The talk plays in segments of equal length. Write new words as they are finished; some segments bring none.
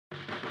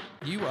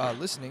You are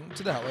listening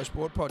to the Hello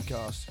Sport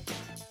Podcast.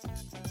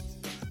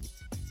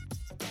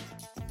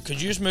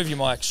 Could you just move your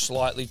mic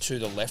slightly to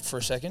the left for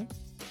a second?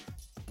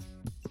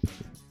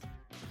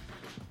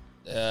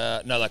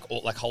 No,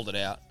 like hold it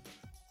out.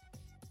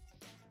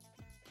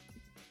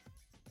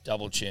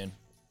 Double chin.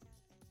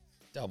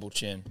 Double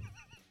chin.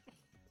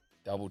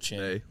 Double chin.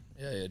 Hey.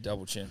 Yeah,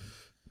 double chin.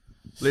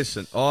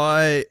 Listen,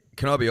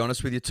 can I be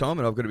honest with you, Tom?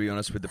 And I've got to be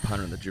honest with the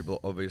punter and the dribbler,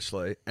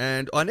 obviously.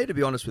 And I need to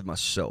be honest with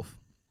myself.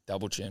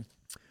 Double chin.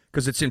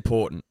 Because it's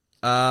important.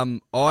 I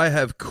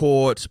have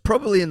caught,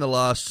 probably in the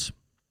last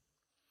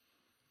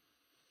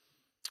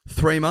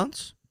 3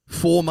 months,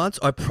 4 months,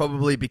 I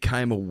probably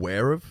became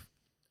aware of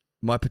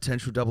my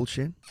potential double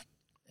chin.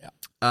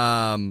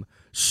 Yeah.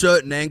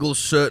 Certain angles,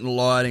 certain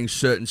lighting,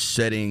 certain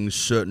settings,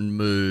 certain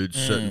moods,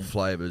 certain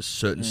flavors,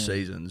 certain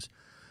seasons.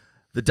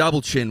 The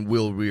double chin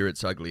will rear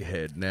its ugly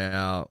head.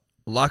 Now,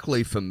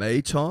 luckily for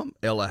me, Tom,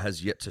 Ella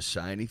has yet to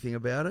say anything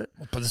about it.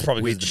 But it's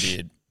probably because of the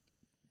beard.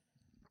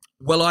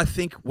 Well, I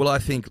think.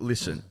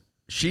 Listen,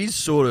 she's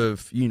sort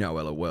of, you know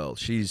Ella well.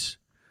 She's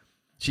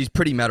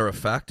pretty matter of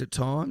fact at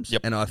times,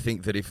 Yep. And I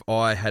think that if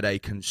I had a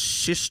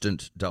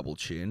consistent double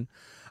chin,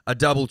 a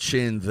double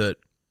chin that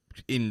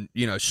in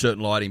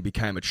certain lighting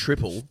became a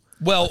triple.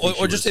 Well, I think or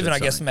she just would've even, said I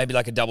guess, something. maybe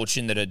like a double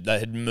chin that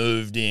had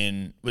moved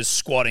in, was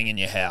squatting in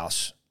your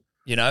house.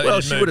 You know, Well,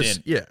 it she had moved would've-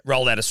 in, yeah.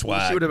 rolled out a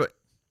swag. She would have.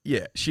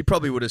 Yeah, she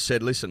probably would have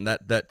said, "Listen,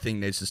 that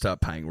thing needs to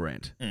start paying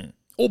rent."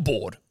 Or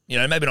bored. You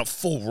know, maybe not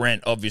full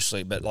rent,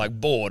 obviously, but like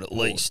bored at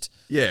least.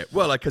 Yeah,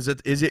 well, because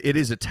it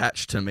is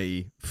attached to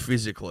me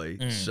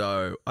physically,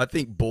 so I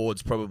think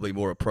board's probably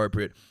more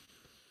appropriate.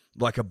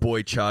 Like a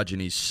boy charging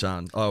his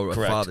son, a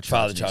Correct. father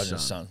charging his son.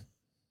 son.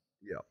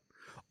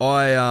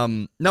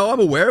 Yeah, no, I'm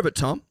aware of it,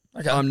 Tom.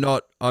 Okay. I'm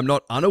not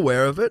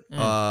unaware of it.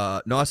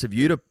 Nice of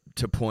you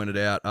to point it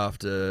out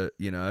after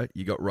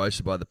you got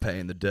roasted by the P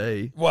and the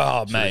D.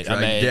 Well, Sort of mate,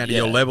 dragged you down to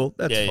your level.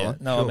 That's fine. Yeah.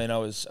 No,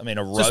 Sure. I mean,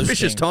 a roasting.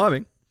 Suspicious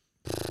timing.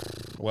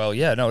 Well,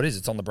 yeah, no, it is.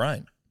 It's on the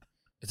brain.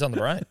 It's on the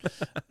brain.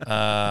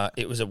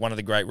 It was one of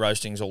the great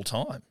roastings all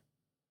time.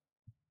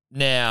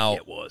 Now,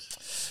 It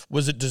was.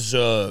 Was it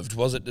deserved?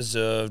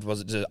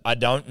 I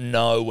don't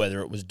know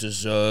whether it was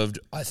deserved.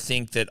 I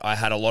think that I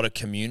had a lot of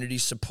community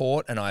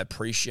support, and I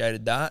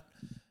appreciated that.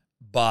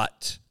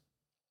 But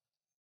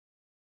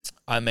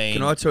I mean,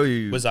 Can I tell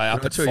you? was I up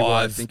can at tell you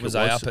why I 5? think Was it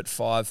I was? up at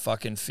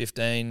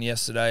 5:15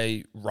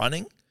 yesterday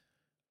running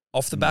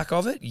off the back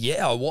of it?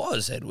 Yeah, I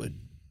was, Edward.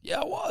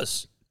 Yeah, I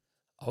was.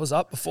 I was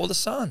up before the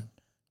sun.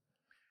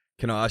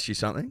 Can I ask you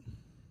something?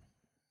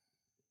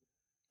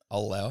 I'll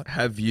allow it.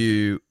 Have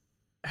you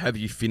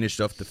finished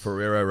off the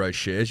Ferrero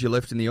Rochers you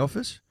left in the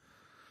office?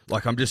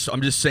 Like I'm just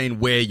seeing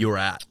where you're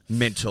at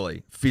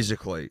mentally,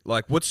 physically.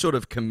 Like what sort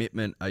of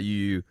commitment are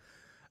you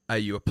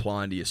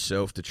applying to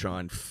yourself to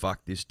try and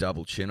fuck this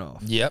double chin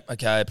off? Yep.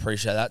 Okay, I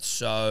appreciate that.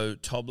 So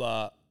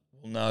Tobler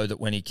will know that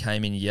when he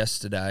came in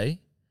yesterday,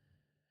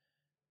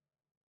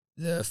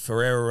 the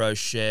Ferrero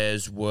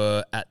Rochers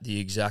were at the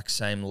exact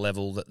same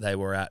level that they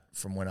were at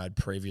from when I'd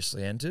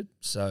previously entered,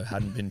 so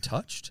hadn't been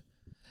touched.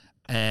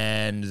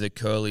 And the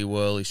Curly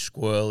Whirly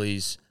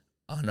Squirlies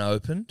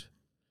unopened.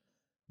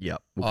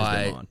 Yep, because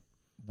they're mine.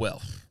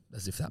 Well,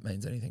 as if that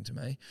means anything to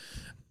me.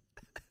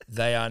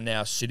 They are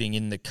now sitting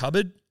in the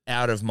cupboard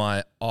out of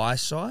my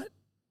eyesight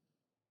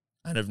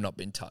and have not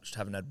been touched.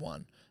 Haven't had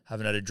one.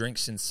 Haven't had a drink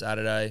since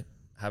Saturday.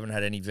 Haven't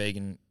had any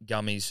vegan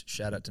gummies.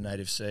 Shout out to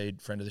Native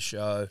Seed, friend of the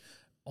show.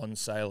 On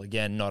sale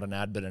again, not an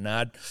ad, but an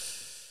ad.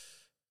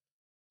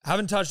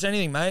 Haven't touched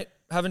anything, mate.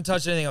 Haven't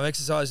touched anything. I've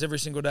exercised every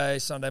single day,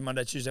 Sunday,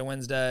 Monday, Tuesday,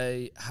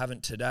 Wednesday.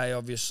 Haven't today,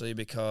 obviously,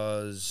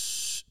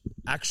 because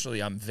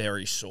actually I'm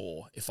very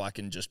sore, if I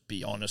can just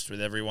be honest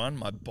with everyone.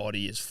 My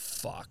body is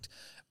fucked.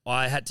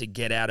 I had to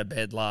get out of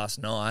bed last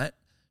night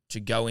to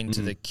go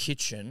into the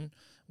kitchen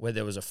where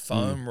there was a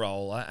foam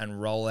roller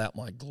and roll out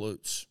my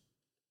glutes.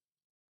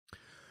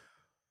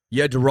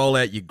 You had to roll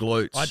out your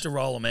glutes. I had to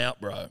roll them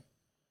out, bro.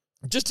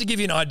 Just to give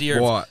you an idea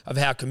of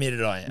how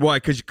committed I am. Why?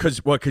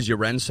 Because you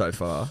ran so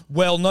far.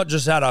 Well, not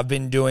just that. I've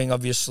been doing,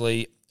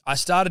 obviously, I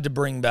started to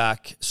bring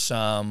back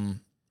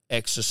some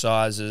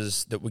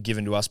exercises that were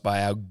given to us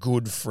by our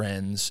good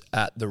friends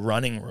at the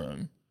running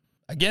room.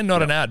 Again,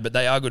 not an ad, but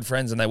they are good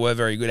friends and they were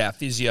very good. Our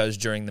physios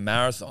during the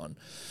marathon.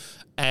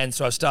 And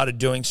so I started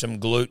doing some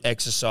glute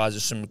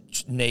exercises, some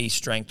knee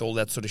strength, all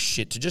that sort of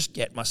shit to just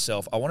get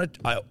myself.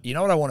 You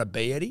know what I want to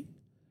be, Eddie?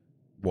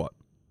 What?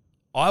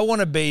 I want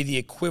to be the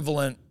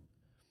equivalent.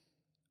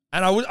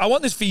 And I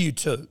want this for you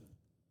too.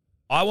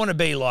 I want to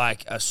be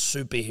like a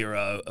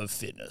superhero of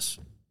fitness.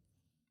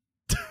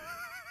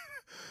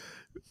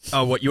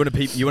 Oh, what you want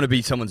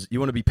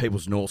to be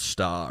people's North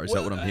Star? Is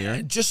that what I'm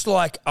hearing? Just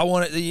like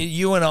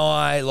you and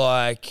I,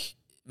 like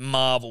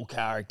Marvel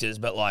characters,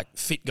 but like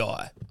fit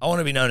guy. I want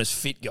to be known as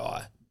fit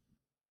guy.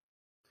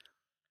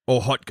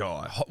 Or hot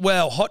guy. Hot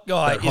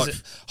guy No,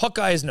 hot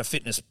guy isn't a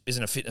fitness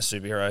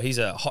superhero. He's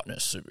a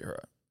hotness superhero.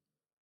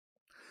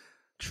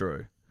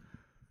 True.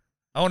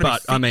 I want to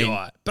be fit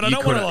guy, but I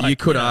don't want to like. You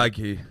could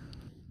argue.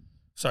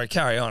 Sorry,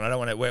 carry on. I don't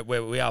want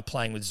to. We are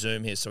playing with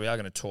Zoom here, so we are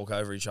going to talk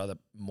over each other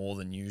more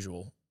than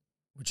usual,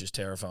 which is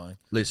terrifying.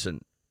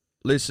 Listen,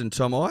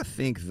 Tom. I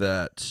think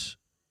that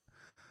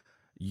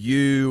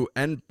you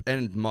and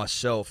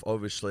myself,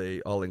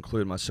 obviously, I'll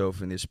include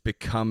myself in this,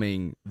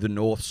 becoming the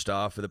North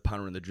Star for the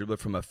punter and the dribbler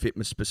from a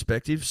fitness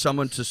perspective.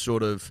 Someone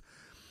to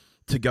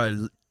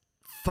go,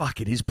 fuck,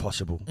 it is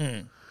possible.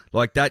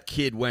 Like that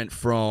kid went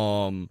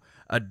from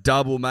a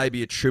double,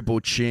 maybe a triple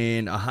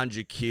chin,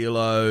 100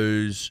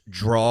 kilos,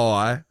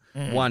 dry,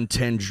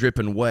 110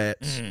 dripping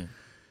wet,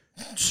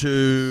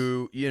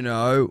 to,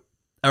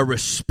 a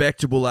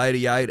respectable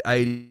 88,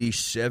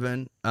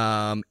 87.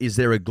 Is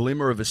there a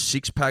glimmer of a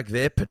six-pack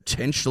there?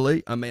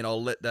 Potentially. I mean,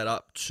 I'll leave that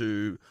up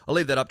to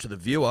the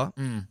viewer,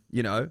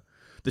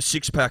 The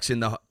six-pack's in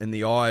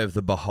the eye of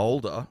the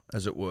beholder,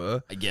 as it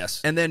were. I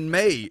guess. And then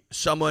me,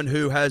 someone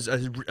who has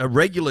a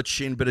regular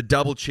chin but a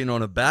double chin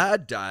on a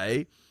bad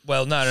day.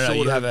 Well, no. I'm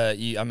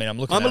looking.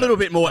 I'm a little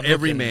bit more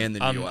everyman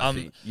than you, I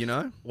think.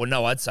 Well,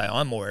 no, I'd say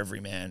I'm more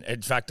everyman.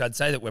 In fact, I'd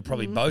say that we're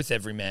probably both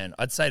everyman.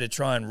 I'd say to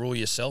try and rule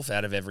yourself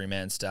out of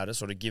everyman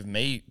status, or to give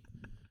me.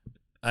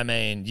 I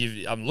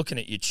mean, I'm looking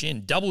at your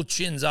chin. Double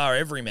chins are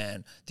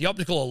everyman. The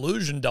optical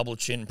illusion double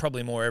chin,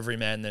 probably more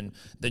everyman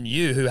than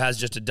you, who has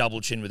just a double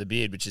chin with a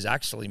beard, which is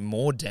actually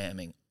more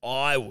damning,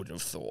 I would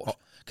have thought.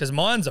 Because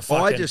mine's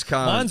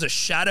a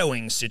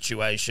shadowing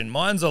situation.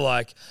 Mine's are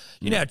like,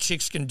 you know how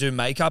chicks can do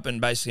makeup and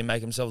basically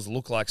make themselves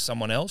look like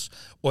someone else,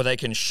 or they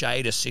can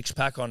shade a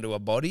six-pack onto a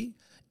body,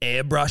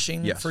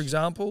 airbrushing, for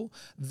example.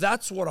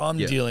 That's what I'm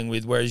dealing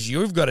with, whereas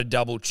you've got a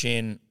double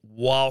chin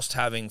whilst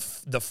having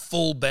the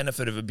full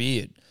benefit of a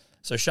beard.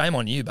 So shame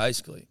on you,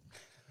 basically.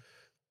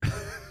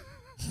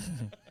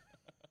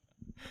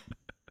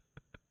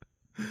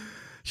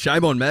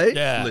 Shame on me?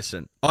 Yeah.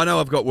 Listen, I know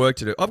I've got work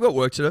to do.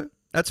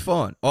 That's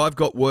fine. I've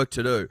got work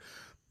to do.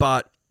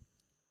 But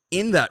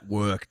in that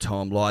work,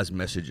 Tom, lies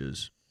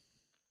messages.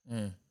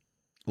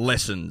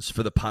 Lessons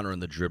for the punter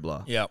and the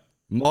dribbler. Yep.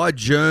 My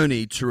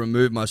journey to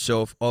remove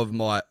myself of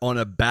my on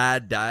a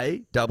bad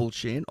day double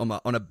chin, my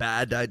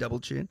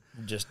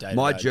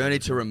journey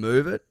to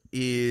remove it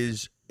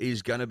is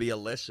going to be a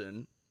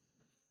lesson,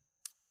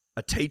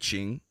 a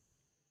teaching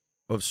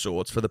of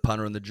sorts for the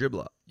punter and the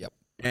dribbler. Yep.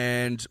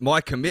 And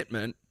my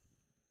commitment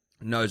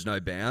knows no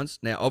bounds.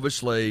 Now,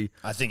 obviously,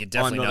 I think it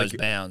definitely knows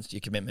bounds.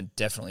 Your commitment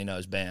definitely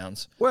knows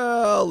bounds.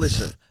 Well,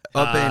 listen,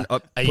 are you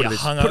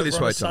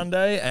hungover on a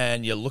Sunday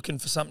and you're looking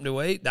for something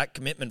to eat? That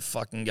commitment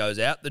fucking goes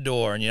out the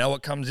door. And you know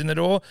what comes in the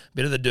door? A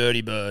bit of the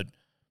dirty bird.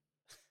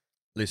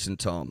 Listen,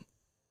 Tom,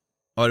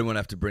 I don't want to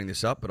have to bring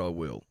this up, but I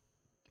will.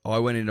 I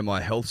went into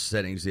my health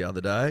settings the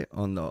other day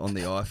on the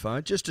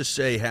iPhone just to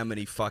see how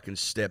many fucking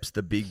steps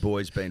the big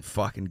boy's been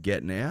fucking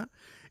getting out.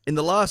 In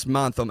the last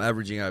month, I'm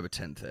averaging over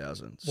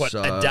 10,000. What,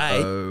 a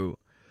day?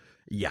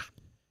 Yeah.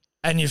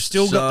 And you've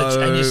still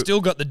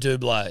got the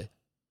double.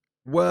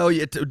 Well,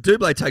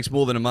 double takes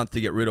more than a month to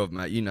get rid of,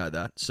 mate. You know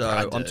that. So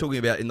I'm talking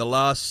about in the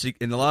last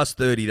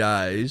 30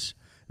 days,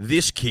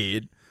 this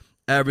kid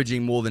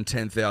averaging more than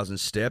 10,000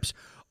 steps.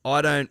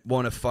 I don't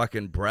want to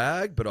fucking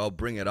brag, but I'll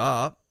bring it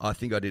up. I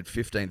think I did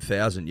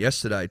 15,000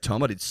 yesterday,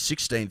 Tom. I did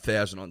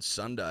 16,000 on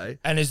Sunday.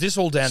 And is this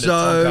all down to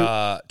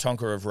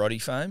Tonka of Roddy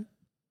fame?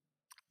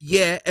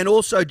 Yeah, and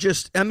also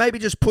maybe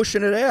just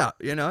pushing it out,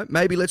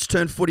 Maybe let's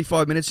turn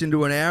 45 minutes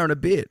into an hour and a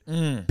bit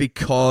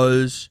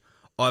because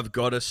I've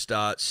got to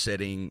start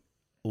setting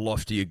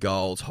loftier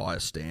goals, higher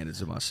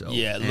standards of myself.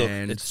 Yeah, look,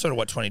 it's sort of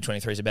what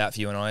 2023 is about for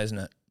you and I, isn't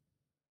it?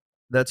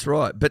 That's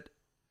right. But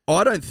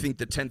I don't think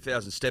that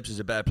 10,000 steps is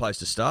a bad place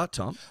to start,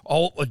 Tom.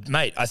 Oh,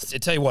 mate, I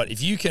tell you what,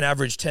 if you can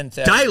average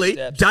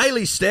 10,000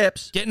 daily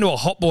steps. Get into a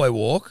hot boy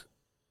walk.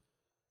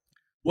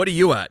 What are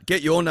you at?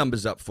 Get your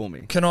numbers up for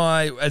me.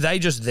 Are they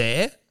just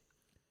there?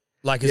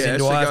 Like, as in,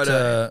 do I have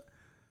to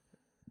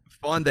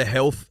find the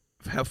health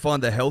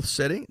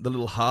setting, the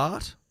little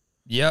heart?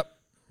 Yep.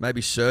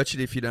 Maybe search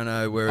it if you don't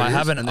know where it is. I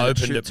haven't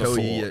opened it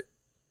before.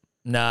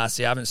 Nah,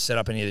 see, I haven't set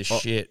up any of this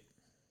shit.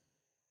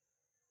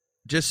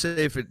 Just see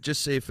if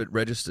it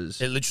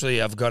registers. It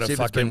literally, I've got to see if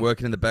it's been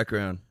working in the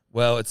background.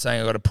 Well, it's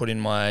saying I've got to put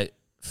in my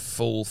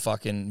full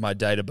fucking, my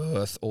date of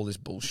birth, all this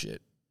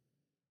bullshit.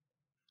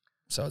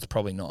 So it's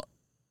probably not.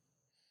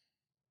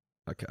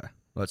 Okay.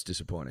 Well, that's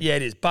disappointing. Yeah,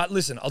 it is. But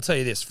listen, I'll tell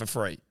you this for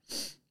free.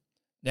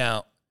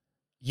 Now,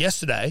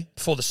 yesterday,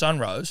 before the sun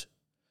rose,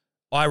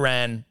 I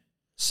ran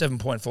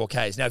 7.4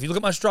 Ks. Now, if you look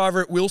at my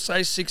Strava, it will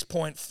say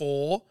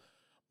 6.4,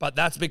 but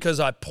that's because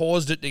I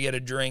paused it to get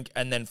a drink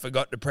and then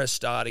forgot to press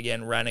start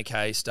again, ran a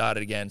K,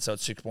 started again, so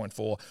it's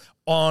 6.4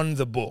 on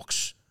the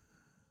books.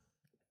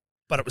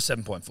 But it was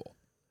 7.4.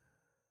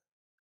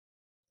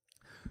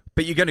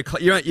 But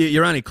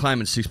you're only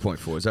claiming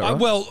 6.4, is that right?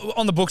 Well,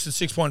 on the books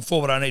it's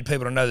 6.4, but I need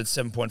people to know that it's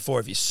 7.4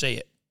 if you see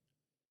it.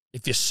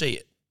 It's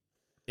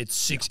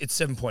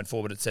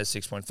 7.4, but it says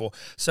 6.4.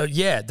 So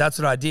yeah, that's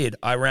what I did.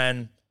 I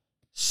ran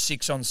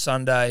 6 on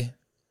Sunday,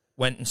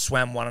 went and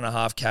swam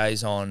 1.5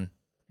 Ks on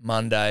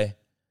Monday,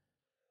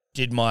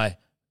 did my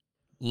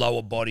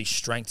lower body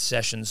strength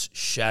sessions.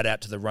 Shout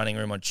out to the running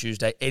room on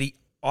Tuesday. Eddie,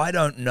 I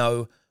don't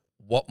know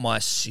what my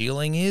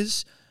ceiling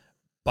is,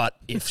 but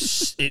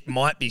if it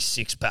might be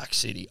six-pack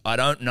city. I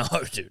don't know,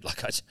 dude.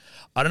 Like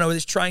I don't know where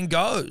this train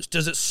goes.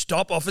 Does it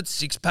stop off at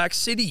six-pack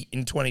city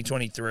in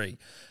 2023?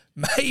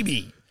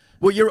 Maybe.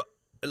 Well,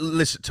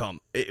 listen,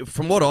 Tom.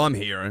 From what I'm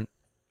hearing,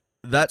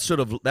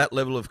 that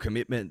level of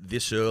commitment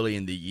this early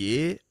in the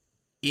year,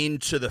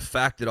 into the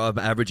fact that I'm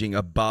averaging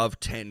above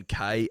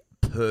 10K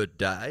per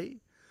day.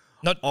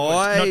 Not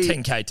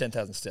 10K,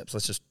 10,000 steps.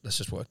 Let's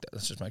just work that.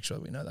 Let's just make sure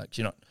that we know that.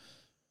 You're not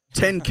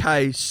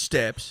 10K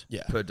steps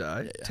Yeah. per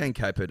day. Yeah.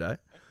 10K per day.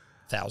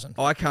 1,000.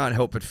 I can't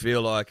help but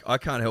feel like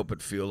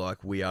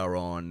we are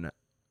on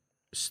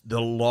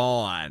the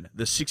line,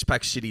 the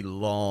six-pack city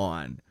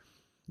line.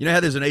 You know how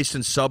there's an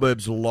eastern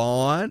suburbs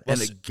line and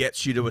it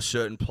gets you to a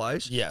certain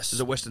place? Yes. There's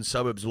a western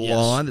suburbs Yes.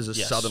 line. There's a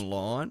Yes. southern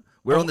line.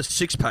 We're on the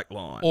six-pack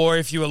line. Or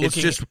if you were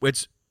looking,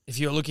 If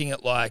you're looking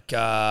at like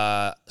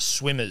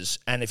swimmers,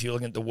 and if you're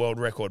looking at the world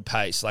record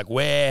pace, like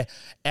where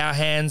our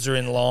hands are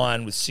in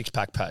line with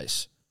six-pack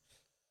pace.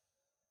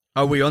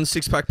 Are we on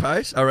six-pack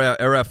pace? Are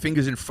our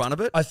fingers in front of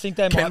it? I think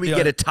they might. Can we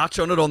get a touch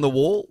on it on the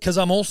wall? Because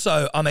I'm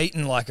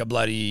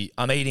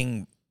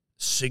eating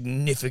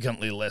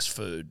significantly less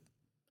food.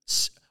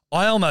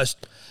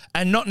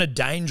 And not in a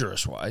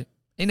dangerous way,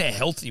 in a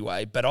healthy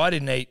way, but I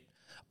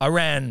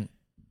ran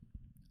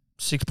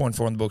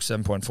 6.4 in the book,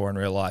 7.4 in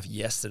real life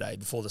yesterday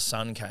before the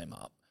sun came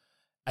up.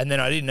 And then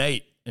I didn't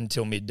eat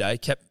until midday,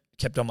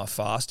 kept on my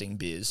fasting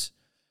biz.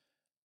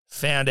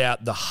 Found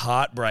out the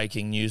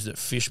heartbreaking news that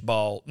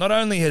Fishbowl, not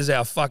only has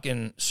our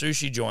fucking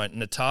sushi joint,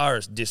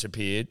 Natara's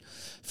disappeared,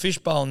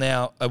 Fishbowl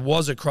now, it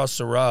was across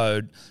the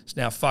road, it's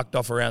now fucked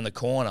off around the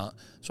corner.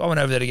 So I went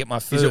over there to get my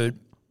food.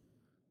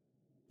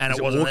 And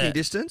it wasn't walking there.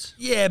 Distance?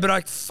 Yeah,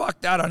 but fuck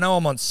that. I know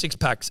I'm on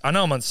six-pack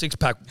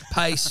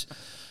pace.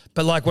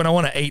 But like when I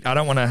want to eat, I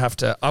don't want to have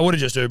to. I would have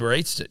just Uber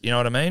Eats it. You know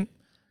what I mean?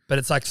 But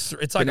it's like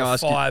a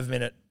 5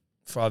 minute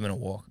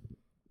walk.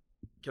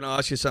 Can I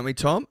ask you something,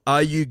 Tom?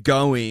 Are you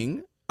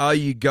going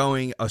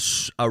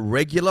a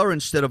regular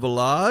instead of a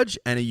large,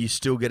 and are you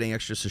still getting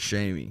extra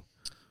sashimi?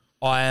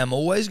 I am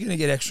always going to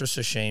get extra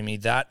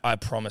sashimi. That I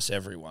promise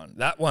everyone.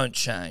 That won't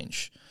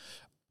change.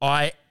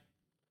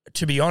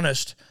 To be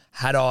honest,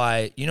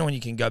 when you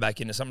can go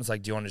back into something, it's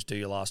like, do you want to just do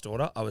your last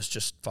order? I was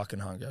just fucking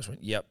hungry. I just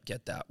went, yep,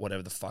 get that,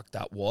 whatever the fuck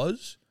that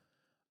was.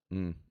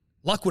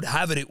 Luck would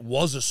have it, it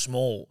was a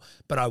small,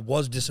 but I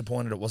was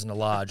disappointed it wasn't a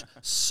large.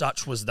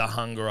 Such was the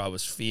hunger I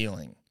was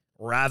feeling.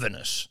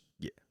 Ravenous.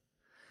 Yeah.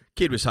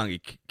 Kid was hungry.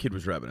 Kid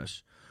was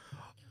ravenous.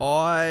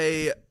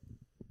 I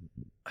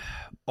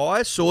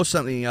saw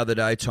something the other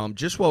day, Tom,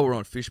 just while we're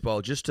on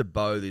Fishbowl, just to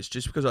bow this,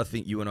 just because I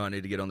think you and I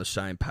need to get on the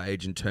same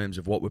page in terms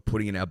of what we're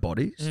putting in our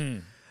bodies.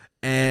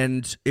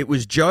 And it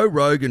was Joe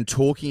Rogan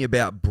talking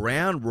about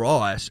brown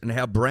rice and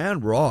how brown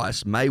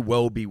rice may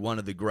well be one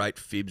of the great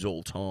fibs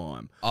all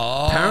time.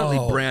 Oh. Apparently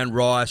brown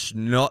rice,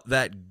 not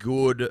that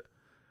good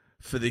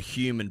for the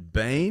human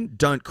being.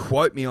 Don't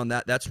quote me on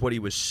that. That's what he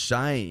was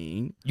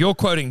saying. You're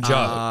quoting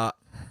Joe.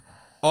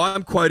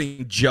 I'm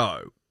quoting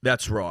Joe.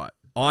 That's right.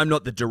 I'm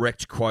not the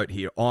direct quote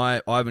here.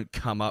 I haven't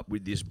come up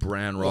with this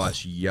brown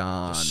rice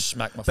yarn.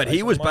 Smack my but face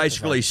he on was the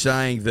basically microphone.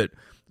 saying that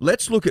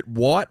let's look at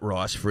white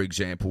rice, for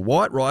example.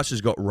 White rice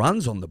has got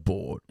runs on the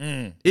board.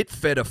 It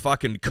fed a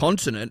fucking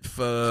continent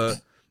for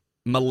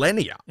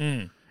millennia.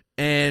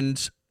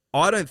 And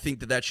I don't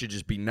think that should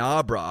just be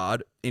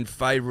narbrad in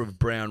favour of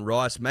brown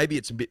rice. Maybe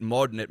it's a bit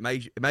modern.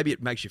 Maybe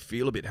it makes you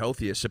feel a bit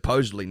healthier.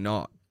 Supposedly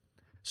not.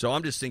 So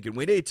I'm just thinking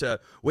we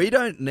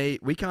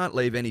can't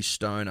leave any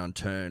stone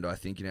unturned, I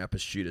think, in our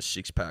pursuit of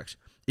six-packs.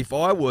 If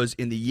I was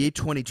in the year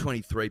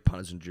 2023,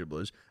 punters and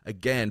dribblers,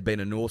 again, being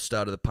a North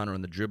Star to the punter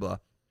and the dribbler,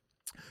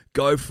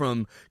 go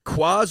from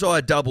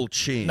quasi-double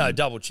chin... No,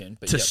 double chin.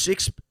 But to yep.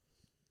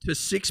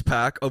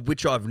 six-pack, of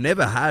which I've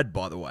never had,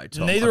 by the way,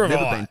 Tom. Neither I've have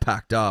never I. been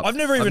packed up. I've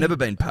never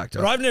been packed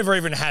up. But I've never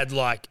even had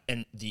like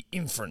the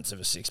inference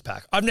of a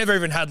six-pack. I've never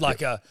even had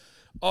like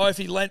if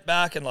he leant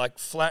back and like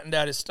flattened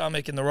out his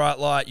stomach in the right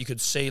light, you could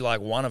see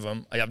like one of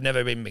them. I've never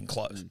even been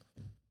close.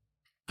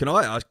 Can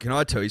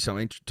I tell you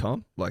something,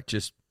 Tom? Like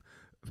just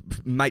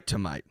mate to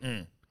mate.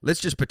 Let's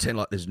just pretend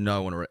like there's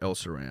no one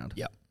else around.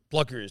 Yeah.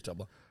 Block your ears,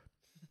 Tubler.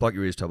 Block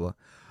your ears, Tubler.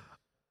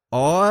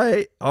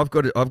 I've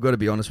got to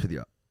be honest with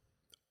you.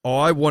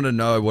 I want to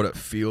know what it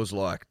feels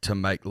like to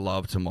make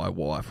love to my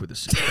wife with a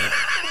six-pack.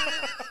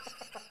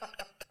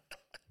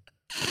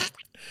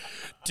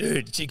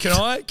 Dude, can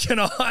I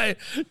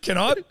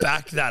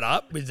back that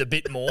up with a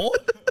bit more?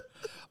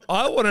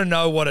 I want to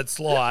know what it's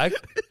like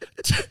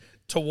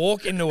to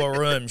walk into a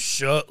room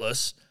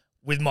shirtless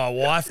with my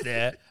wife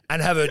there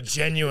and have her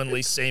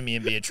genuinely see me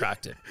and be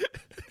attracted.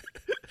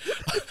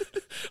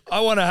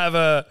 I want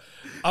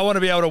to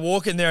be able to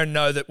walk in there and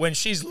know that when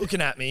she's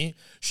looking at me,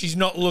 she's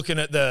not looking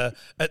at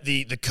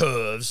the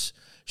curves.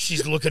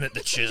 She's looking at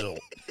the chisel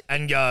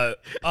and go,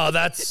 "Oh,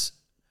 that's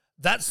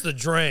the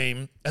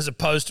dream," as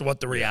opposed to what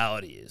the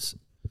reality is.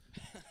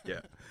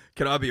 Yeah.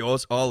 Can I be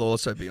honest? I'll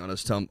also be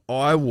honest, Tom.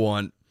 I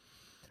want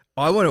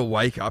to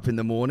wake up in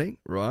the morning,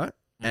 right?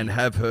 and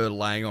have her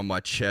laying on my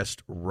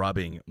chest,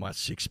 rubbing my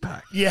six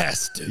pack.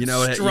 Yes, dude. You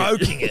know,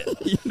 stroking it.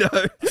 You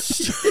know,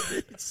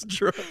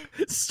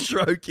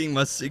 stroking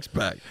my six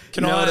pack.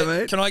 Can you know I? what I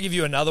mean? Can I give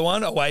you another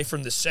one away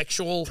from the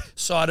sexual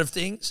side of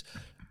things?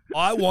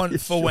 I want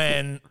for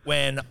when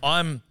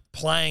I'm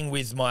playing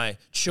with my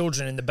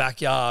children in the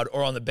backyard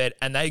or on the bed,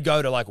 and they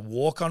go to like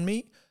walk on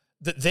me,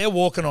 that they're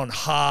walking on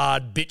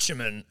hard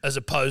bitumen as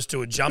opposed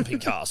to a jumping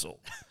castle.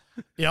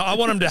 You know, I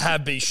want them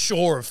to be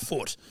sure of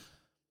foot.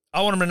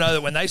 I want them to know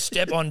that when they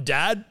step on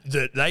dad,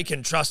 that they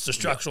can trust the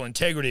structural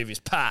integrity of his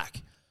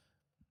pack.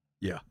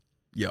 Yeah.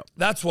 Yeah.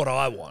 That's what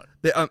I want.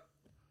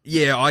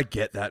 Yeah, I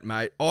get that,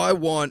 mate. I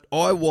want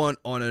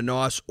on a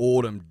nice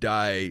autumn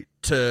day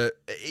to,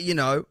 you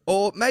know,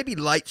 or maybe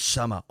late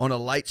summer, on a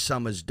late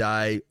summer's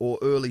day or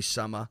early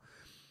summer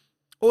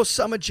or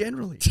summer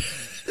generally.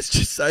 Let's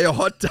just say a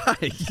hot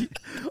day.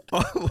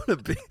 I want to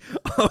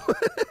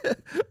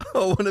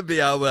be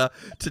able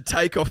to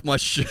take off my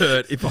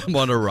shirt if I'm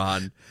on a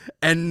run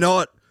and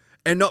not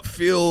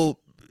feel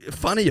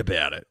funny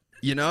about it.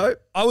 You know?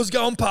 I was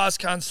going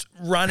past cunts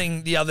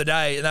running the other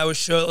day and they were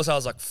shirtless. I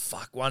was like,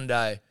 fuck, one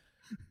day.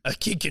 A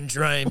kid can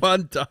dream.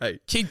 One day.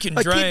 Kid can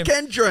a dream. kid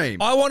can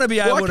dream. I want to be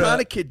able Why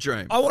can't a kid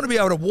dream? I want to be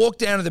able to walk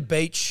down to the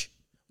beach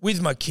with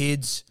my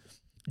kids,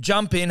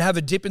 jump in, have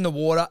a dip in the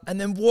water,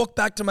 and then walk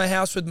back to my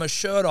house with my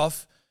shirt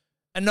off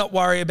and not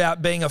worry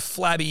about being a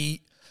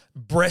flabby,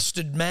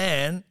 breasted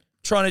man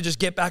trying to just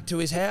get back to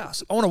his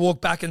house. I want to walk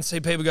back and see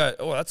people go,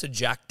 oh, that's a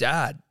jacked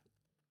dad.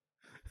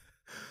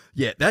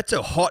 Yeah, that's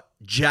a hot,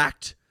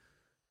 jacked,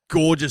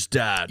 gorgeous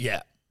dad.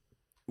 Yeah.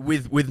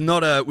 With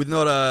not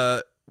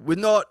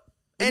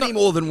any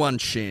more than one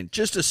chin.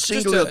 Just a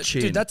singular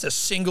chin. Dude, that's a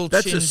single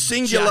that's chin. a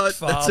singular jacked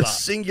father. That's a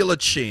singular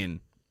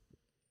chin.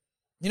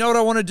 You know what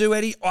I want to do,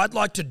 Eddie? I'd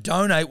like to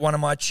donate one of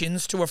my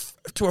chins to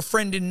a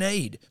friend in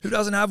need who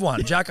doesn't have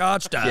one, Jack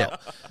Archdale. Yeah,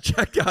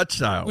 Jack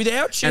Archdale. With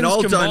our chins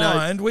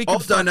combined, I'll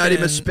donate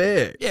him a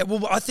spare. Yeah,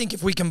 well, I think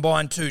if we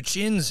combine two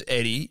chins,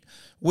 Eddie,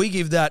 we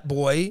give that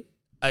boy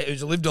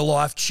who's lived a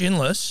life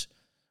chinless,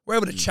 we're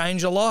able to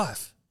change a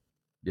life.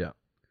 Yeah,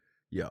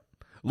 yeah.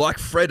 Like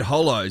Fred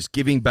Hollow's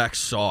giving back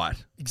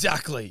sight.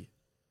 Exactly.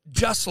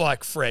 Just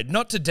like Fred,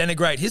 not to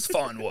denigrate his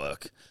fine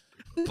work.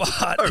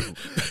 But no,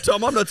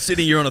 Tom, I'm not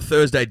sitting here on a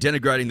Thursday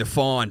denigrating the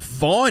fine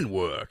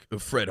work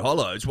of Fred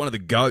Hollow's, one of the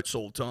GOATs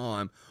all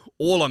time.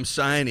 All I'm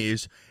saying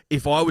is,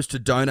 if I was to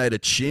donate a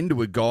chin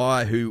to a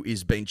guy who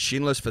has been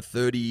chinless for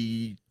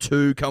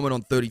 32, coming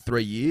on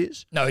 33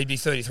 years... No, he'd be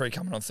 33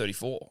 coming on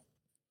 34.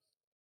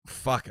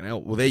 Fucking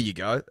hell. Well, there you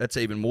go. That's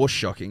even more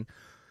shocking.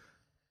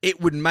 It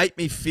would make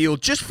me feel,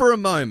 just for a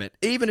moment,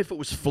 even if it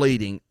was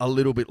fleeting, a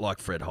little bit like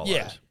Fred Hollow's.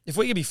 Yeah. If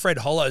we could be Fred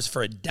Hollow's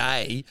for a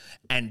day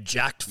and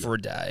jacked for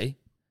a day,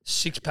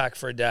 six-pack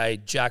for a day,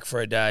 jack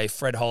for a day,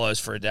 Fred Hollow's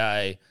for a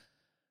day.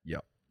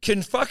 Yep.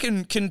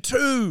 Can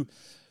two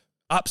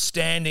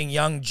upstanding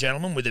young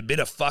gentlemen with a bit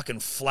of fucking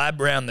flab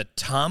round the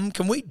tum,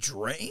 can we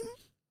dream?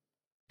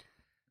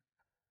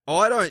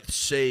 I don't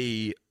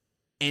see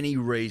any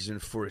reason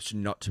for us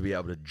not to be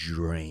able to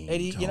dream,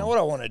 Eddie, Tom. You know what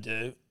I want to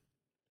do?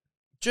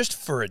 Just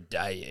for a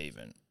day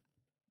even.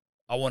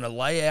 I want to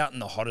lay out in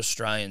the hot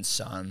Australian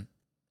sun,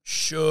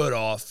 shirt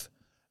off,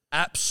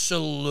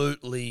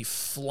 absolutely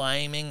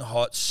flaming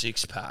hot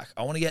six-pack.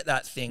 I want to get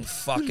that thing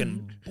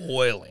fucking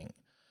boiling.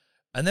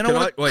 And then I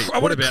want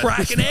to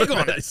crack an egg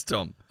on it.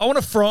 Tom? I want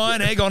to fry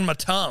an egg on my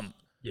tum.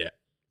 Yeah.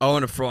 I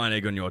want to fry an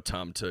egg on your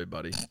tum too,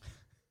 buddy.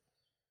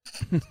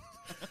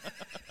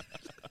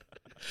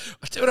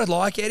 I tell you what I'd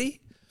like, Eddie?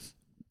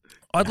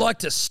 I'd like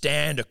to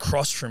stand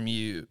across from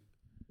you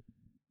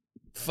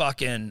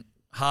fucking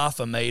half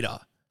a metre,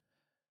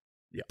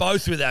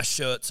 both with our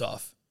shirts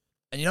off.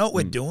 And you know what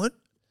we're doing?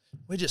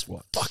 We're just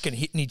fucking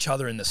hitting each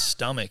other in the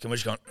stomach and we're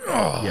just going,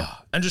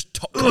 and just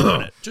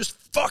copping it. Just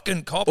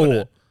fucking copping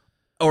it.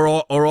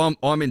 Or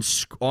I'm in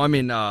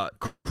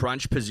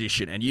crunch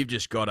position and you've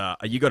just got a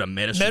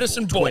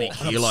medicine ball, 20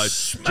 kilos,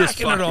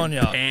 smacking it on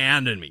you,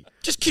 pounding me,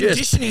 just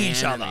conditioning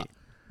each other. Me.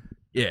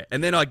 Yeah,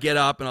 and then I get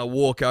up and I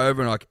walk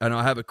over and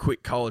I have a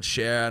quick cold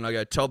shower and I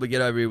go, Toby,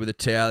 get over here with a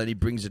towel, and he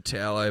brings a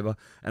towel over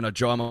and I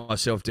dry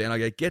myself down. I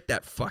go, get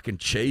that fucking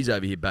cheese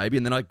over here, baby,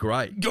 and then I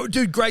grate. Go,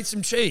 dude, grate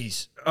some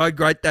cheese. I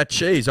grate that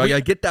cheese. I go,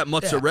 get that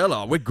mozzarella.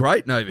 Yeah. We're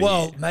grating over here.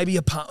 Well, maybe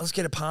let's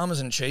get a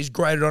Parmesan cheese,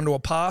 grate it onto a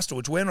pasta,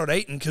 which we're not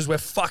eating because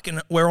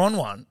we're on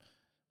one.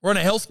 We're on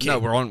a health kit. No,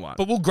 we're on one.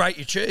 But we'll grate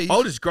your cheese.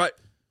 I'll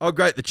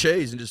grate the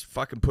cheese and just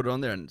fucking put it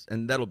on there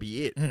and that'll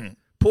be it.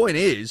 Point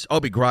is, I'll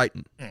be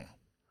grating.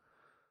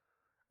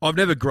 I've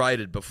never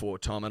grated before,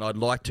 Tom, and I'd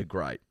like to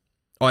grate.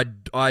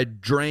 I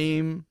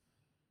dream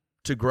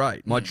to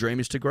grate. My dream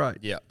is to grate.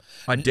 Yeah.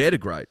 I dare to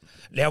grate.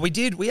 Now,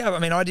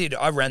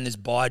 I ran this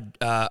by,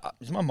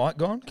 is my mic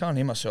gone? Can't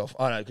hear myself.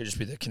 I don't know, it could just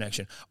be the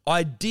connection.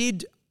 I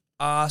did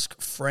ask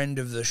friend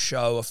of the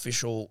show,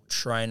 official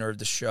trainer of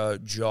the show,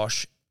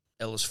 Josh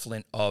Ellis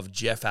Flint of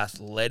Jeff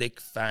Athletic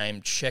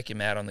fame. Check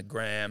him out on the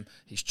gram.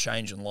 He's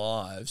changing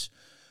lives.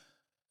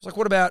 I was like,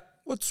 what about,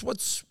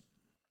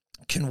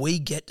 can we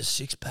get to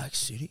Six Pack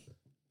City?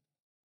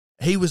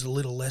 He was a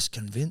little less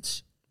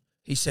convinced.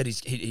 He said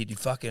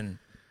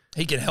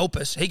he can help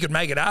us. He could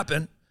make it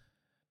happen.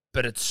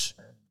 But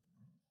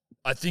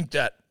I think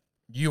that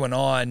you and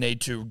I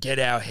need to get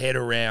our head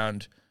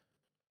around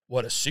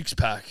what a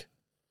six-pack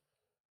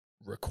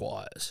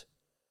requires.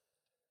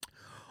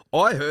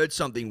 I heard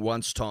something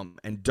once, Tom,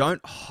 and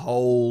don't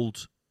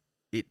hold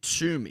it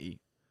to me,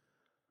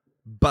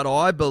 but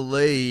I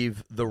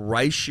believe the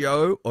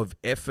ratio of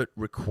effort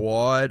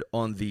required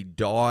on the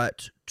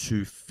diet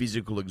to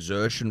physical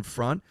exertion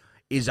front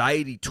is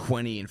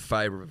 80-20 in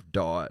favour of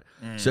diet.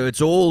 So it's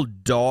all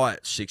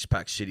diet,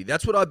 six-pack city.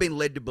 That's what I've been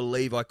led to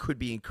believe. I could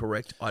be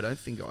incorrect. I don't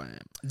think I am.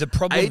 The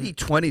problem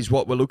 80-20 is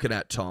what we're looking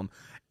at, Tom.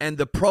 And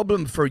the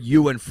problem for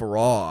you and for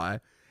I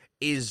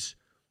is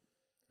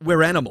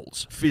we're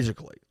animals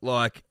physically.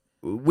 Like,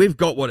 we've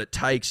got what it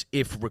takes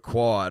if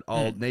required.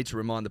 I'll need to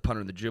remind the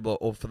punter and the dribbler,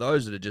 or for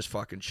those that are just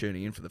fucking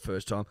tuning in for the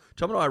first time,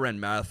 Tom and I ran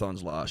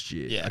marathons last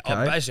year. Yeah,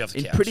 okay? basically off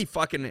the couch.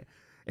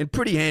 In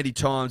pretty handy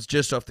times,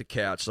 just off the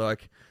couch.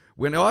 Like,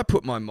 when I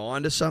put my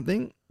mind to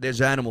something,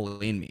 there's animal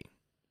in me.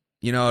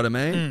 You know what I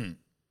mean?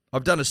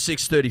 I've done a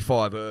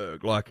 6:35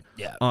 erg. Like,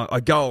 I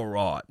go all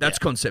right. That's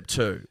concept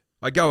 2.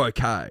 I go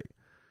okay.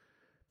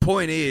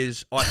 Point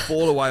is, I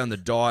fall away on the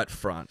diet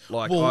front.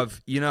 Like,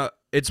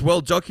 it's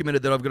well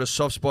documented that I've got a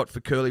soft spot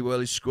for curly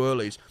whirly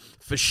squirlies,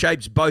 for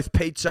shapes both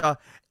pizza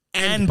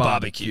and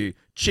barbecue.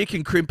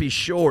 Chicken crimpy,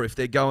 sure, if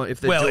they're doing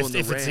the rounds.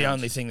 If it's the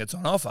only thing that's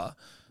on offer.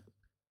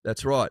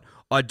 That's right.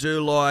 I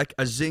do like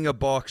a zinger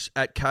box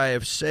at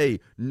KFC.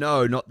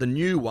 No, not the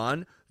new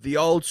one, the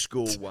old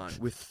school one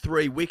with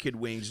 3 wicked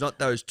wings, not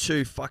those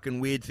 2 fucking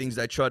weird things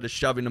they tried to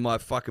shove into my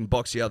fucking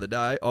box the other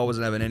day. I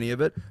wasn't having any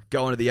of it.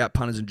 Go onto the app,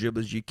 punters and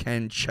dribblers. You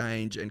can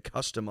change and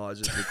customise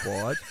as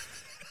required.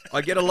 I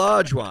get a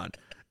large one.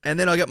 And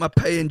then I got my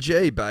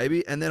P&G,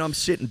 baby. And then I'm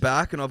sitting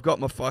back and I've got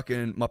my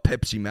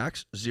Pepsi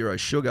Max, 0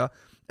 sugar.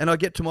 And I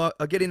get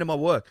into my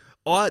work.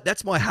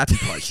 That's my happy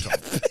place, Tom.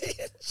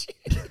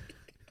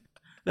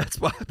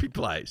 That's my happy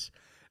place.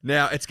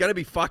 Now, it's going to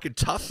be fucking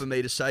tough for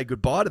me to say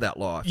goodbye to that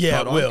life.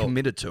 Yeah, but I'm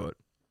committed to it.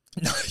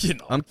 No, you're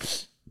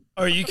not.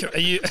 Are you?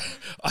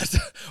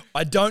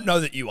 I don't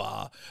know that you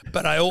are,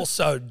 but I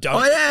also don't.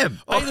 I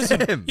am.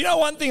 Listen, you know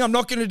one thing I'm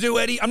not going to do,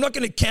 Eddie? I'm not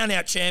going to count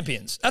out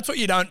champions. That's what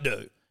you don't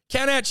do.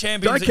 Count out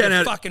champions at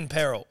your fucking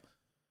peril.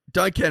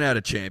 Don't count out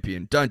a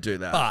champion. Don't do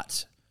that.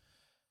 But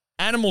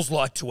animals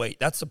like to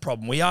eat. That's the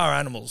problem. We are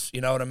animals,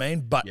 you know what I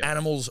mean? But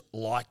animals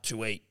like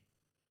to eat.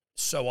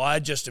 So I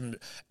just am,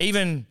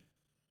 even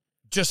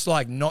just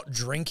like not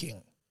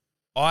drinking.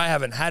 I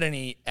haven't had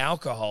any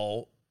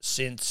alcohol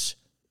since,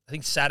 I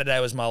think Saturday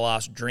was my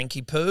last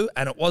drinky poo,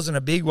 and it wasn't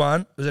a big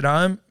one. It was at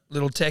home,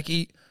 little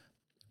techie,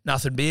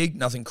 nothing big,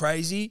 nothing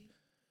crazy.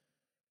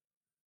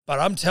 But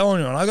I'm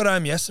telling you, when I got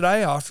home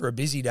yesterday after a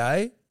busy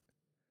day,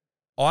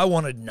 I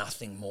wanted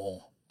nothing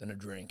more than a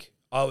drink.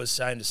 I was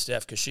saying to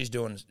Steph, because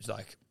we're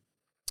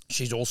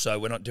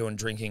not doing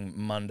drinking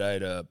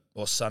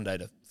Sunday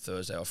to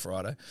Thursday or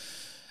Friday.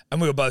 And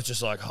we were both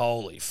just like,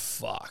 holy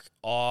fuck,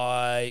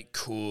 I'd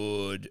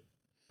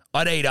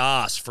eat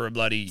ass for a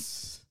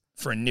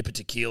nip of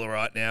tequila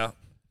right now,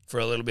 for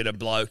a little bit of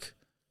bloke,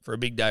 for a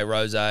big day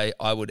rosé.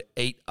 I would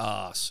eat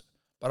ass.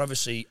 But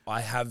obviously,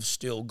 I have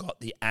still got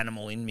the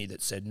animal in me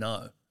that said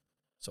no.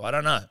 So I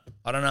don't know.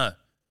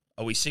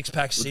 Are we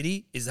six-pack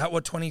city? Is that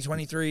what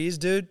 2023 is,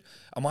 dude?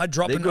 Am I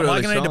going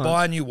to need to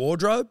buy a new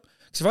wardrobe?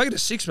 Because if I get a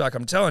six-pack,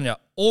 I'm telling you,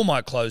 all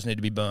my clothes need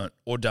to be burnt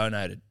or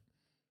donated.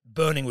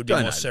 Burning would be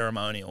more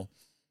ceremonial.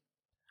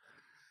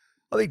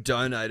 I think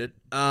donated.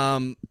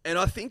 And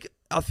I think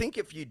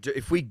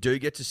if we do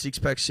get to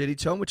six-pack city,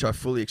 Tom, which I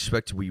fully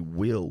expect we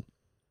will,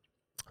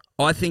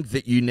 I think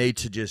that you need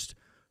to just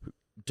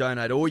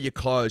donate all your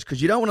clothes,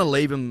 because you don't want to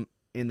leave them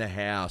in the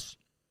house,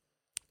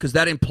 because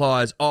that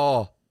implies,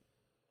 I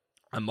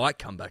might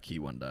come back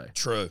here one day.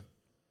 True.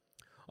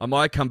 I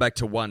might come back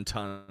to 1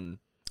 ton.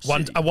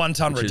 A 1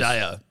 ton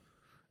Rodeo.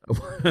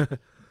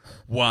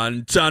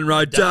 1 ton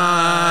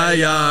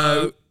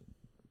Rodeo.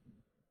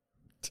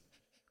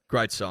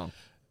 Great song.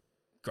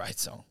 Great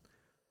song.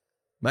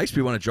 Makes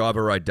me want to drive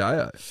a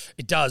Rodeo.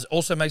 It does.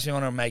 Also makes me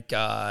want to make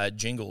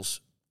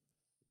jingles.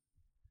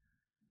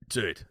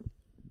 Dude.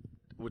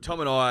 Well,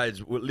 Tom and I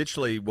were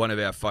literally one of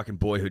our fucking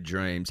boyhood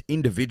dreams.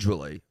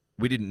 Individually,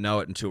 we didn't know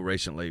it until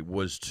recently,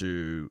 was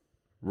to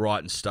write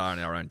and star in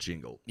our own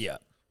jingle. Yeah.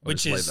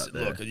 Which is,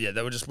 look, yeah,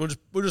 we'll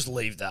just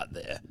leave that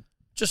there.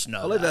 Just know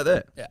I'll leave that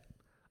there. Yeah.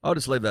 I'll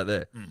just leave that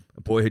there.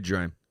 A boyhood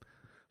dream.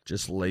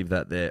 Just leave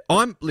that there.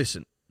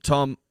 Listen,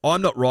 Tom,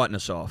 I'm not writing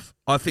us off.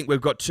 I think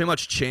we've got too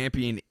much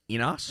champion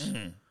in us.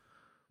 Mm-hmm.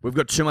 We've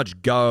got too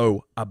much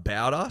go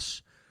about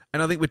us.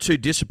 And I think we're too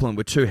disciplined.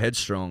 We're too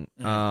headstrong.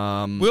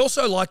 We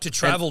also like to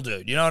travel,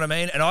 dude. You know what I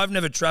mean? And I've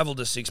never traveled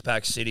to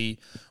Six-Pack City.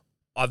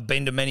 I've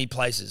been to many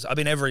places. I've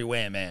been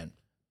everywhere, man.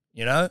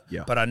 You know?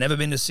 Yeah. But I've never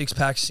been to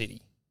Six-Pack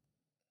City.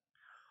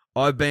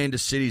 I've been to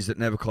cities that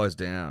never closed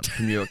down,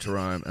 from New York to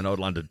Rome and Old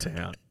London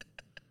town.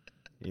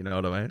 You know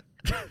what I mean?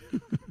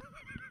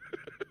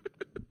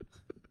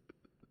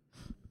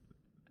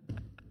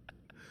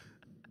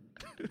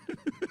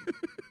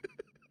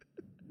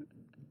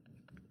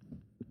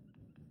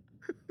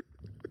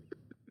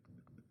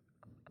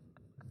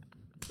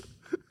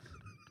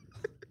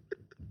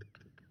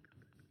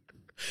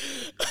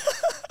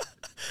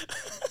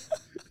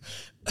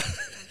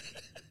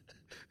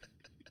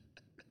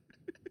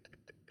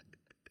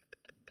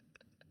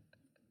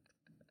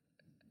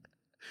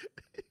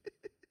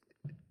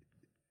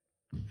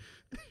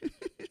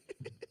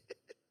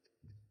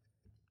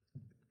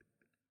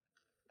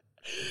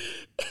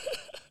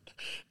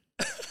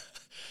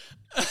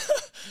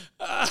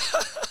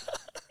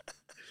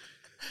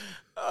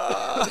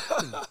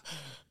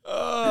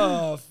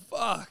 Oh,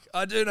 fuck.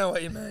 I do know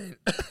what you mean.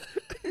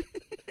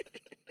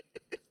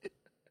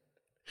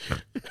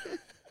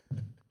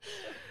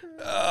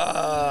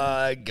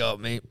 That got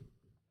me.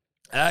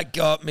 That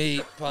got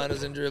me,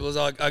 punters and dribblers.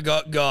 I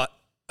got.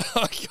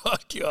 I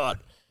got.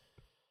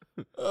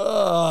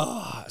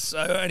 Oh, so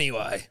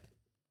anyway.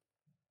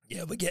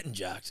 Yeah, we're getting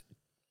jacked.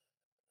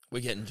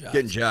 We're getting jacked.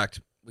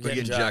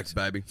 Getting jacked,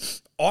 baby.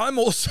 I'm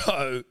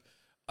also,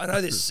 I know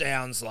this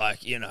sounds like,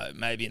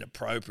 maybe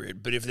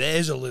inappropriate, but if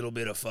there's a little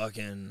bit of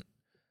fucking,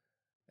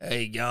 how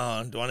you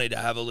going? Do I need to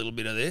have a little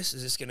bit of this?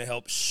 Is this going to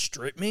help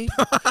strip me?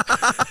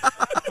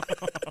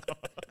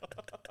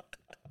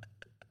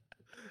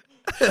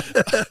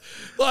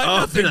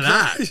 Bit of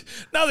that.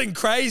 Nothing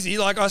crazy.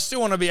 Like, I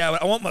still want to be able,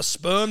 I want my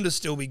sperm to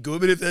still be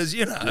good, but if there's,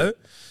 if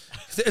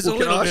there's a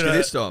little can I ask bit you of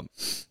this, Tom?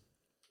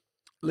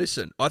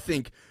 Listen, I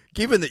think,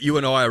 given that you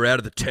and I are out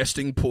of the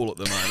testing pool at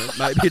the moment,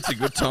 maybe it's a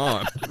good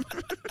time.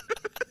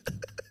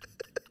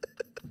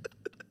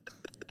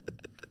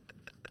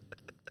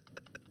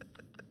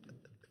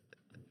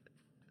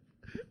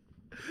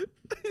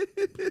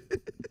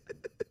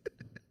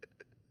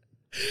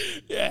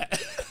 Yeah.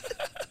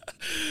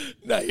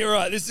 No, you're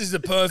right. This is the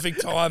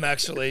perfect time,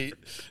 actually,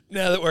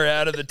 now that we're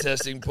out of the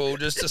testing pool,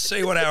 just to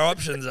see what our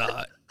options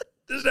are.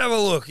 Just have a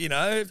look,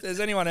 if there's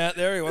anyone out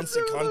there who wants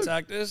to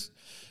contact us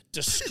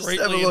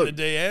discreetly in the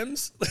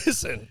DMs.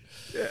 Listen.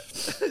 Yeah.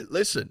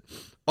 Listen,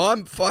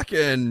 I'm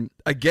fucking,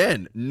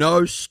 again,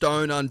 no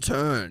stone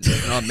unturned.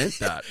 And I meant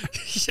that.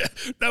 Yeah.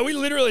 No, we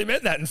literally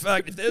meant that. In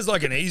fact, if there's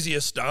like an easier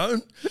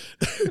stone,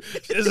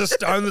 if there's a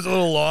stone that's a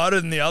little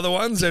lighter than the other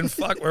ones, then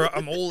fuck,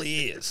 I'm all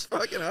ears.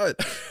 Fucking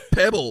oath.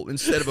 Pebble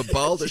instead of a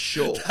boulder,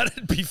 sure.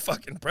 That'd be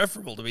fucking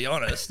preferable, to be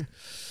honest.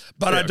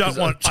 But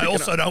Yeah, I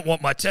also don't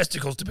want my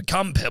testicles to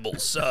become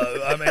pebbles.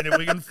 So, I mean, if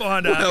we can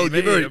find out.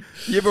 Well,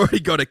 you've already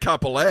got a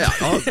couple out.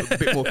 Oh, a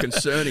bit more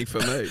concerning for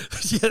me.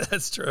 Yeah,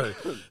 that's true.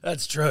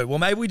 That's true. Well,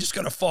 maybe we just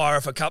got to fire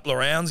off a couple of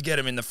rounds, get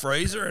them in the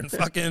freezer, and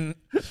fucking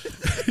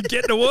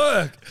get to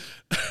work.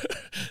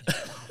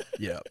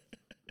 Yeah.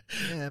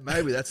 Yeah,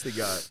 maybe that's the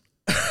go.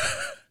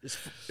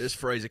 Just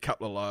freeze a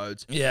couple of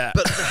loads. Yeah.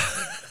 But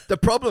the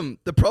problem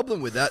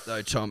with that,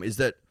 though, Tom, is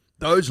that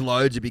those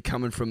loads would be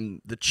coming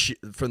from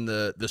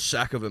the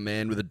sack of a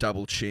man with a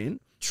double chin,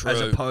 True. as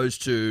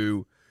opposed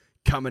to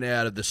coming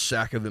out of the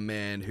sack of a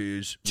man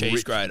who's Cheese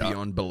rich grater.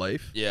 beyond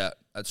belief. Yeah,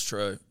 that's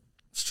true.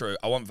 It's true.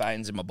 I want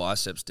veins in my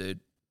biceps,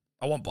 dude.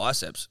 I want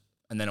biceps,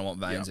 and then I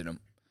want veins in them.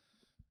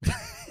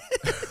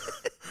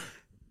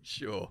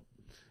 Sure.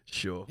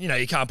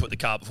 You can't put the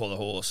cart before the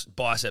horse.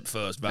 Bicep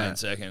first, vein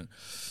second.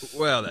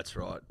 Well, that's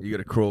right. You got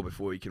to crawl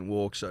before you can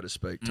walk, so to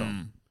speak,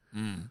 Tom.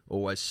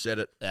 Always said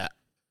it.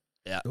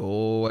 Yeah.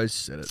 Always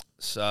said it.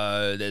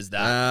 So there's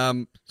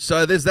that.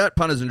 So there's that,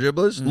 punters and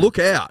dribblers. Look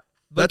out.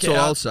 That's all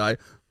I'll say.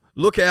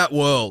 Look out,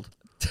 world.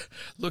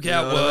 Look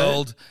out,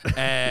 world,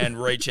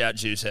 and reach out,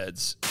 juice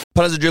heads.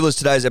 Punters and dribblers,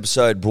 today's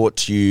episode brought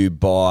to you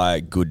by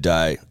Good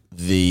Day,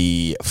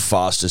 the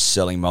fastest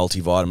selling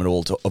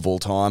multivitamin of all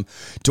time.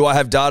 Do I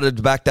have data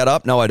to back that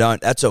up? No, I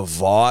don't. That's a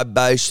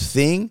vibe-based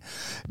thing.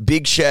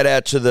 Big shout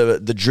out to the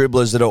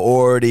dribblers that are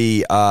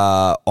already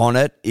on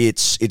it.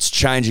 It's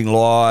changing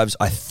lives.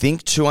 I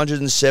think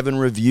 207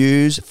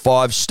 reviews,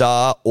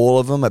 5-star, all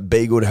of them at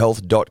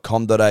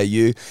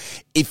begoodhealth.com.au.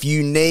 If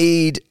you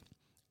need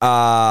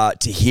to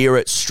hear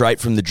it straight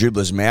from the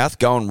dribbler's mouth,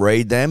 go and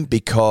read them,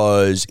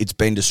 because it's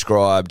been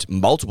described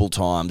multiple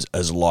times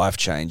as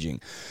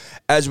life-changing.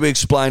 As we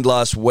explained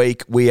last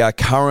week, we are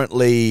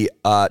currently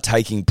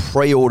taking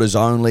pre-orders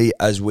only,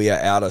 as we are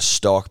out of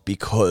stock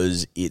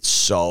because it's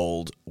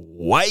sold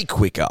way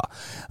quicker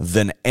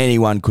than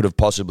anyone could have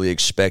possibly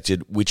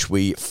expected, which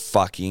we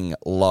fucking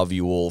love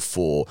you all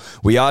for.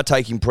 We are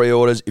taking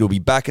pre-orders. It'll be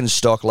back in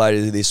stock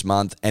later this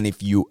month, and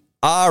if you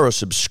are a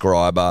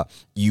subscriber,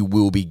 you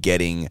will be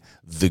getting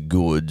the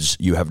goods.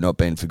 You have not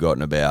been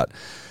forgotten about.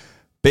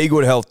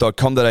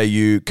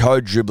 BeGoodHealth.com.au,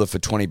 code dribbler for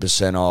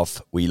 20%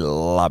 off. We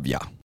love ya.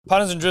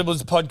 Punters and Dribblers,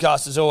 the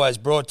podcast is always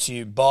brought to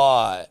you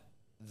by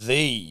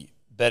the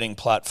betting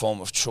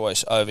platform of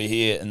choice over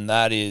here, and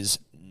that is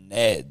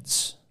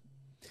Neds.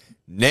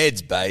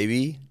 Neds,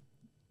 baby.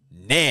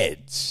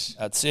 Neds.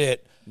 That's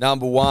it.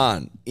 Number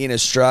one in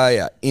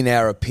Australia, in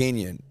our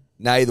opinion.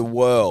 Nay the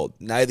world,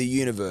 nay the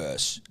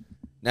universe,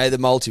 nay the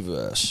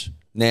multiverse.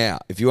 Now,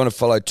 if you want to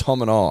follow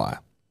Tom and I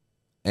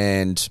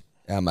and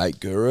our mate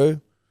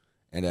Guru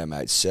and our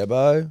mate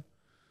Sebo,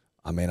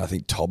 I mean, I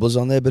think Tobler's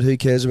on there, but who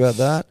cares about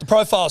that? The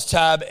Profiles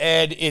tab,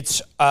 Ed,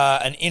 it's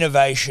an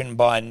innovation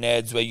by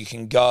Neds where you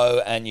can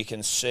go and you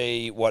can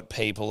see what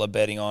people are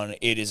betting on.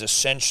 It is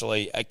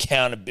essentially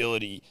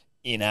accountability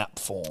in app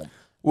form.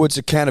 Well, it's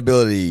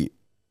accountability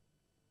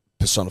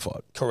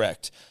personified.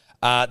 Correct.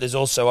 There's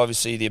also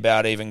obviously the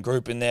About Even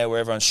group in there where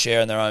everyone's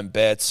sharing their own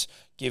bets,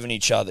 giving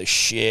each other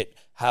shit,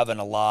 having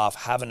a laugh,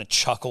 having a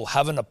chuckle,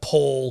 having a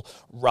Paul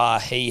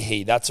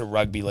Rahihi. That's a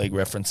rugby league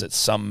reference that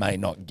some may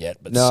not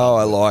get. But No,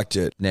 I will. liked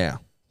it.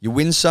 Now, you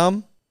win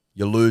some,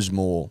 you lose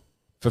more.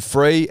 For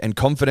free and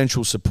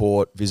confidential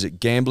support, visit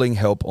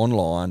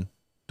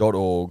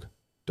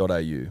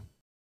gamblinghelponline.org.au.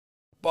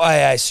 Buy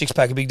a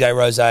 6-pack of Big Day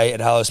Rosé at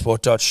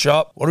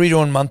hellosport.shop. What are we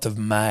doing month of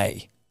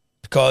May?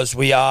 Because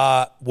we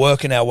are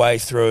working our way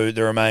through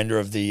the remainder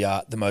of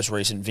the most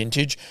recent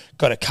vintage.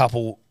 Got a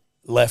couple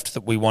left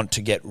that we want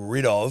to get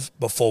rid of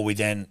before we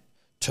then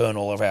turn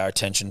all of our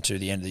attention to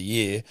the end of the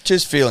year.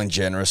 Just feeling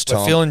generous, Tom.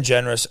 We're feeling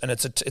generous, and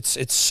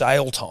it's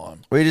sale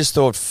time. We just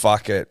thought,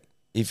 fuck it.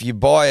 If you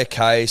buy a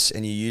case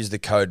and you use the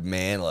code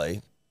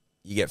MANLY,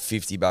 you get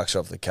 $50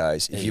 off the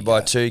case. If you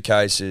buy 2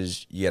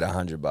 cases, you get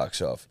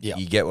 $100 off. Yep.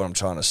 You get what I'm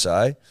trying to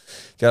say?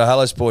 Go to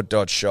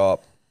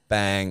hellosport.shop.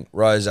 Bang,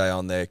 rosé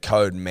on there,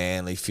 code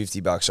MANLY,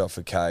 $50 off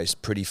a case.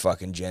 Pretty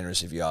fucking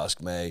generous if you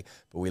ask me.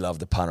 But we love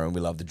the punter and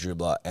we love the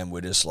dribbler, and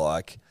we're just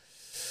like,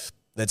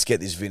 let's get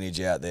this vintage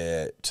out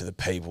there to the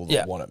people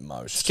that want it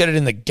most. Let's get it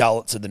in the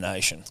gullets of the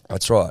nation.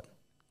 That's right.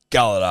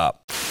 Gull it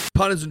up.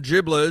 Punters and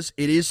dribblers,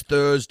 it is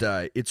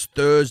Thursday. It's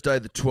Thursday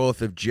the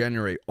 12th of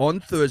January. On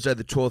Thursday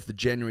the 12th of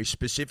January,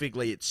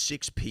 specifically at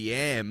 6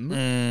 p.m,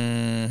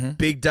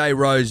 Big Day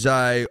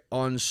Rosé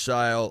on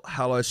sale,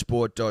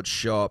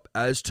 hellosport.shop.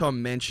 As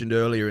Tom mentioned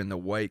earlier in the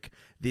week,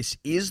 this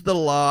is the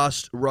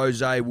last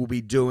rosé we'll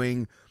be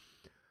doing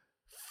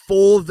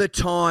for the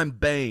time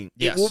being.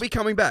 Yes. It will be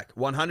coming back,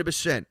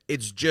 100%.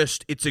 It's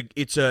just, it's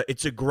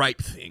a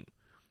grape thing.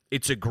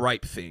 It's a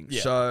grape thing.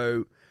 Yeah.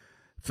 So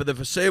for the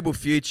foreseeable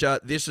future,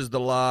 this is the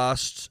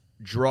last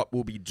drop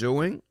we'll be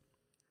doing.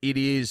 It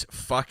is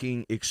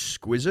fucking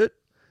exquisite.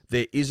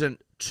 There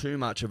isn't too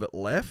much of it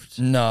left.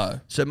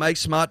 No. So make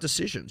smart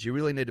decisions. You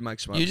really need to make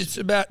smart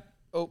decisions.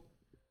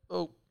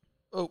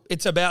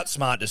 It's about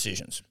smart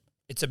decisions.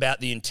 It's about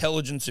the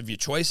intelligence of your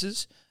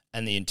choices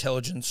and the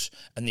intelligence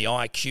and the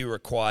IQ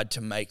required to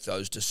make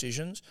those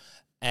decisions.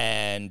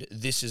 And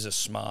this is a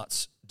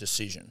smarts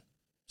decision,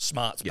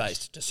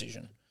 smarts-based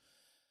decision.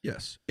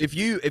 Yes. If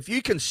you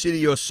consider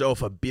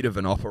yourself a bit of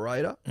an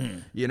operator,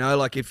 you know,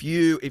 like if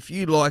you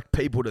like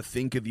people to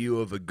think of you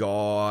of a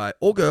guy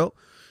or girl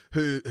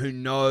who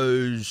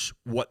knows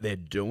what they're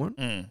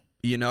doing,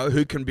 you know,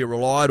 who can be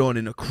relied on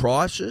in a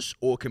crisis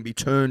or can be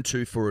turned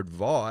to for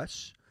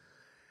advice,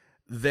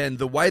 then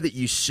the way that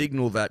you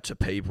signal that to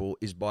people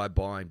is by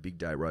buying Big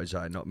Day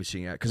Rosé, not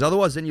missing out. Because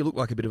otherwise then you look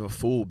like a bit of a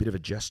fool, a bit of a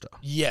jester.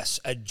 Yes,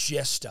 a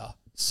jester.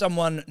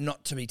 Someone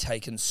not to be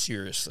taken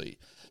seriously.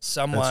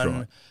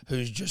 Someone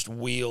who's just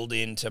wheeled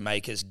in to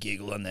make us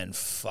giggle and then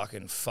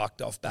fucking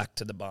fucked off back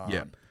to the barn.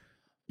 Yeah.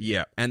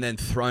 Yeah. And then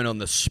thrown on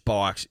the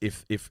spikes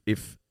if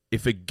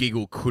a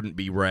giggle couldn't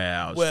be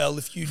roused. Well,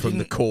 if you from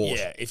the court.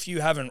 Yeah, if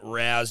you haven't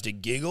roused a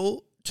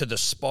giggle, to the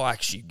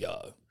spikes you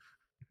go.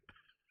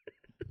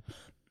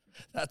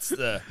 That's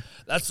the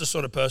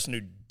sort of person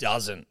who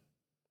doesn't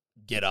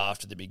get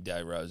after the Big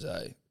Day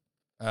Rosé.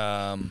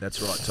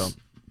 That's right, Tom.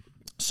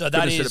 So that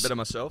Couldn't have is said it better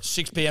myself.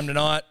 6 p.m.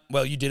 tonight.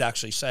 Well, you did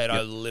actually say it. Yep.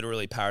 I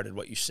literally parroted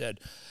what you said.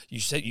 You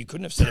said you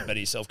couldn't have said it better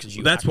yourself because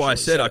you. That's why I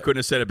said I it. couldn't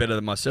have said it better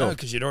than myself. No,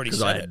 because you'd already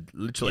said it.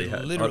 Literally, you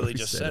literally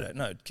just said it.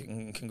 No,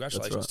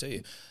 congratulations to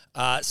you.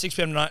 6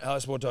 p.m. tonight.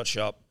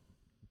 hellosport.shop.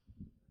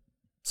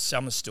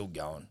 Summer's still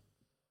going.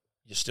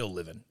 You're still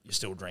living. You're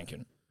still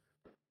drinking.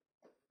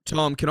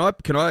 Tom, can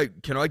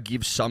I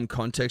give some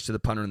context to the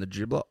punter and the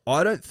dribbler?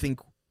 I don't think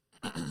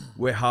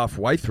we're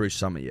halfway through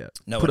summer yet.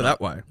 No, Put we're it not.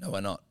 that way. No,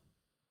 we're not.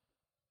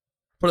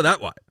 Put it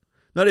that way.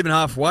 Not even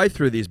halfway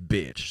through this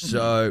bitch.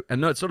 So, and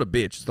no, it's not a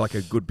bitch. It's like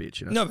a good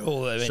bitch, you know. No, but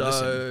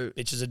listen,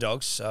 bitches are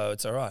dogs, so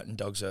it's all right. And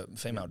dogs are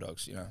female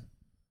dogs, you know.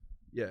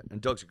 Yeah,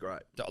 and dogs are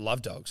great. I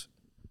love dogs.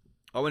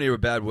 I want to hear a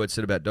bad word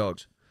said about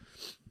dogs.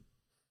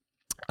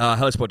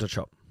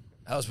 Hellosport.shop.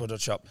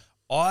 Hellosport.shop.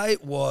 I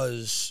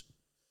was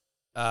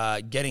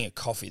getting a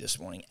coffee this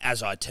morning,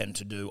 as I tend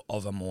to do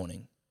of a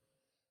morning.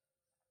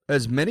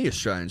 As many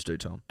Australians do,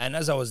 Tom. And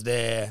as I was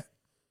there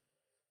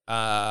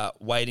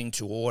waiting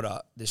to order,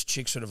 this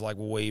chick sort of like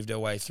weaved her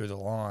way through the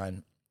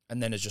line and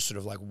then has just sort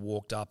of like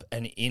walked up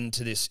and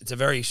into this. It's a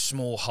very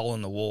small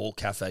hole-in-the-wall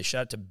cafe.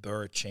 Shout out to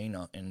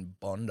Burricina in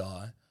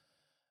Bondi.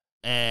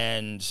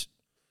 And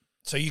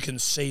so you can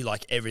see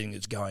like everything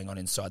that's going on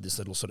inside this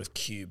little sort of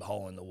cube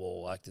hole in the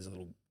wall. Like there's a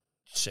little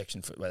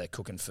section where they're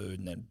cooking food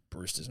and then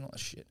baristas and all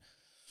that shit.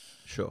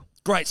 Sure.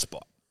 Great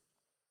spot.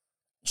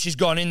 She's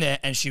gone in there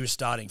and she was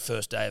starting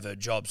first day of her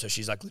job. So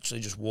she's like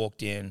literally just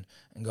walked in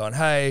and gone,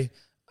 hey,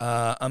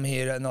 I'm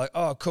here. And they're like,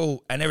 oh,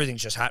 cool. And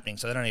everything's just happening.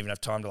 So they don't even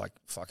have time to like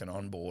fucking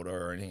onboard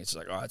or anything. It's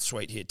like, all right,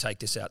 sweet. Here, take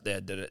this out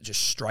there. Did it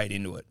just straight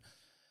into it.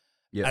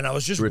 Yeah. And I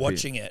was just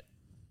watching it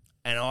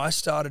and I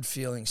started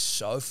feeling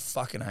so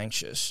fucking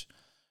anxious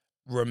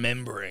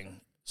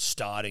remembering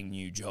starting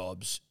new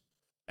jobs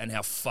and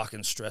how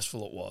fucking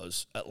stressful it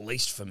was, at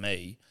least for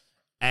me,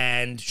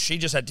 And she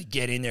just had to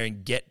get in there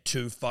and get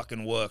to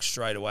fucking work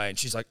straight away. And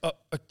she's like, oh,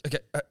 okay.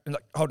 And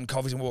like holding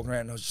coffees and walking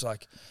around. And I was just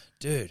like,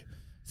 dude,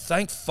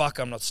 thank fuck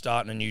I'm not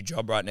starting a new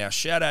job right now.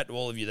 Shout out to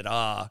all of you that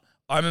are.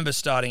 I remember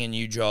starting a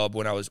new job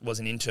when I was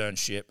an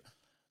internship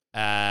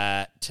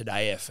at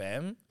Today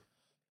FM.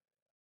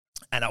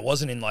 And I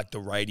wasn't in like the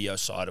radio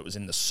side. It was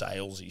in the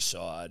salesy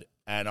side.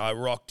 And I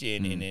rocked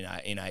in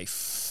a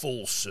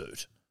full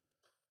suit.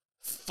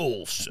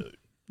 Full suit.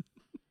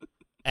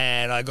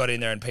 And I got in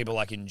there and people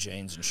like in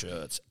jeans and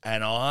shirts.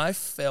 And I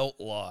felt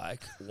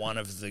like one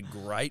of the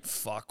great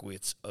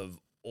fuckwits of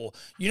all.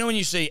 You know when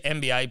you see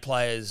NBA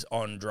players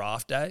on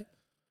draft day?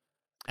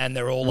 And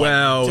they're all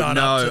done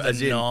up to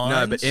the nines?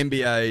 No, but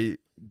NBA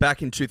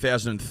back in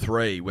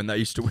 2003 when they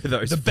used to wear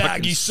those the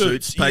baggy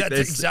suits. Yeah,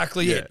 that's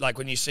exactly yeah. it. Like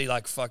when you see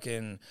like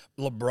fucking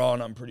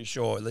LeBron, I'm pretty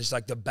sure. There's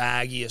like the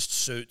baggiest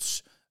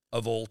suits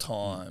of all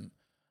time.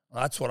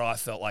 That's what I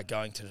felt like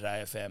going to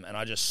Today FM. And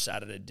I just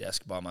sat at a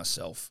desk by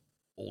myself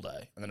all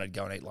day, and then I'd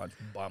go and eat lunch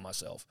by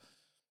myself.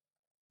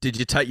 Did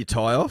you take your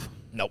tie off?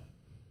 Nope.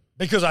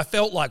 Because I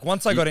felt like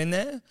once I got in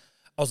there,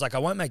 I was like, I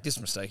won't make this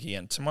mistake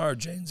again. Tomorrow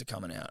jeans are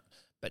coming out.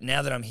 But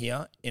now that I'm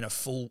here in a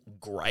full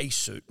grey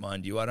suit,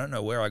 mind you, I don't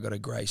know where I got a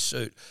grey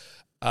suit.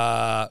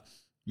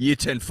 Year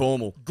 10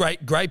 formal. Grey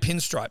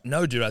pinstripe.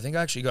 No, dude, I think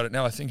I actually got it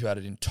now. I think about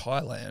it in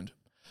Thailand.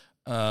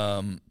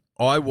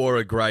 I wore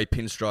a grey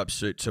pinstripe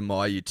suit to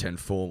my Year 10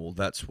 formal.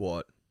 That's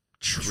what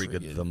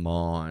triggered the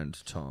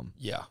mind, Tom.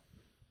 Yeah.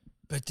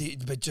 But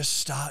just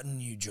starting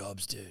new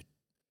jobs, dude.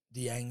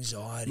 The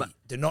anxiety.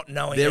 They're not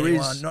knowing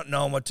anyone, not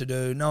knowing what to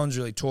do. No one's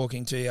really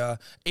talking to you.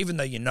 Even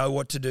though you know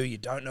what to do, you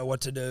don't know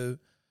what to do.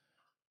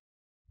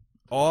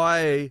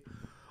 I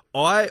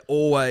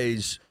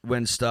always,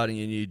 when starting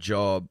a new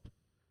job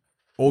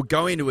or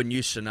going into a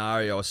new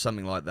scenario or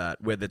something like that,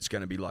 where that's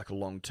going to be like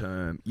long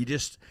term,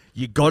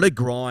 you got to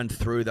grind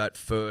through that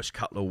first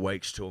couple of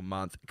weeks to a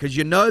month because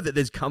you know that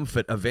there's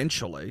comfort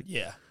eventually.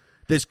 Yeah.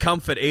 There's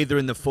comfort either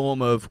in the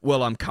form of,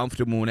 well, I'm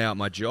comfortable now at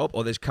my job,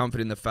 or there's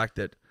comfort in the fact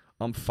that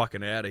I'm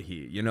fucking out of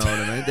here. You know what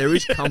I mean? There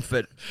is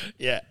comfort.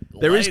 Yeah.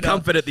 There is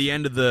comfort at the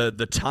end of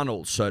the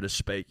tunnel, so to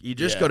speak. You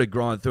just got to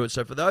grind through it.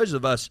 So for those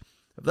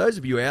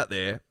of you out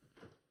there,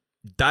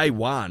 day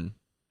one.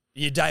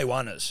 You're day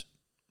oneers.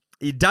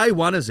 You're day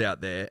oneers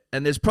out there,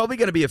 and there's probably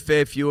going to be a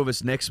fair few of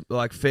us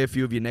fair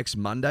few of you next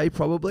Monday,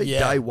 probably.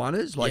 Yeah. Day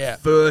oneers,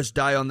 first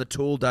day on the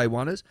tool, day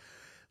oneers.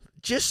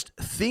 Just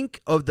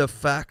think of the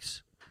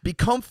fact. Be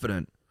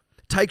confident.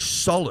 Take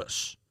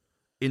solace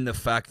in the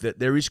fact that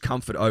there is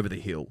comfort over the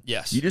hill.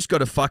 Yes. You just got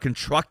to fucking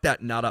truck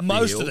that nut up the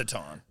hill. Most of the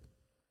time.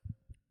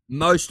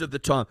 Most of the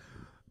time.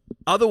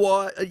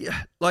 Otherwise,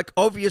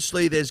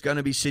 obviously there's going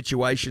to be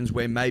situations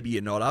where maybe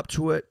you're not up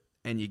to it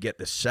and you get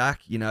the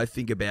sack. You know,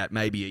 think about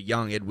maybe a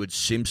young Edward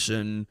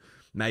Simpson,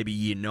 maybe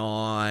year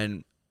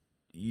 9,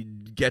 he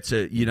gets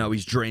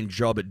his dream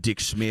job at Dick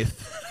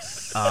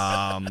Smith.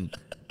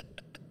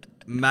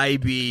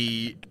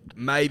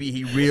 Maybe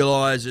he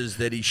realises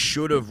that he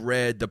should have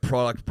read the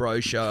product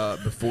brochure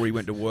before he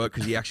went to work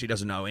because he actually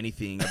doesn't know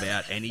anything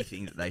about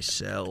anything that they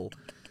sell.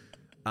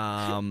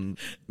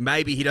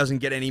 Maybe he doesn't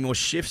get any more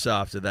shifts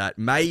after that.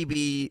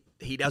 Maybe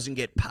he doesn't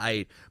get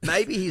paid.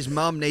 Maybe his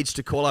mum needs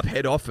to call up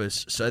head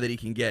office so that he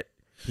can get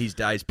his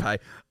day's pay.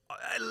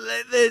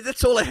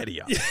 That's all ahead of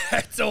you. Yeah,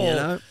 that's all. You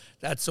know?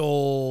 That's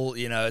all.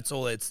 You know,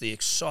 it's the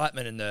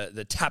excitement and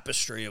the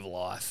tapestry of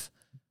life.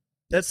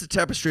 That's the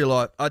tapestry of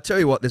life. I tell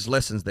you what, there's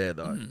lessons there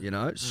though, you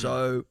know.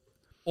 So,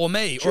 or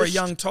me, or a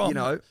young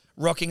Tom,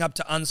 rocking up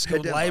to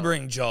unskilled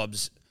labouring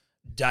jobs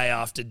day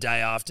after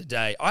day after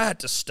day. I had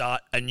to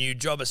start a new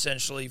job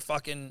essentially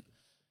fucking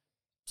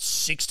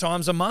 6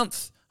 times a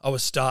month. I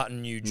was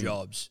starting new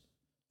jobs.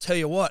 Tell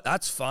you what,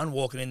 that's fun,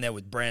 walking in there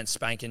with brand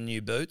spanking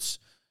new boots,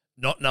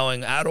 not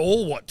knowing at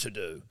all what to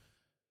do,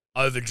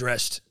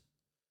 overdressed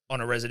on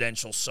a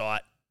residential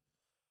site,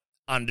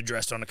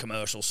 underdressed on a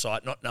commercial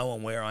site, not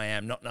knowing where I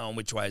am, not knowing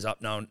which way is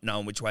up,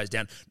 knowing which way is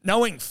down,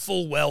 knowing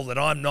full well that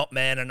I'm not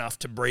man enough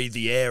to breathe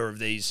the air of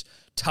these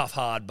tough,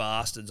 hard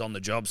bastards on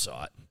the job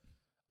site.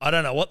 I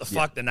don't know what the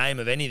fuck the name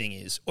of anything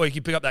is. Or you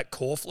can pick up that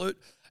core flute.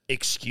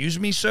 Excuse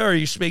me, sir, are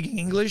you speaking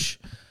English?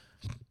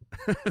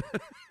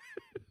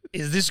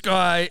 Does this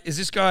guy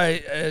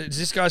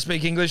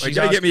speak English?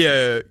 Go get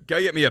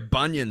me a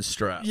bunion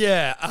strap.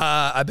 Yeah,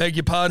 I beg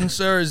your pardon,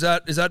 sir. Is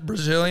that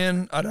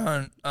Brazilian? I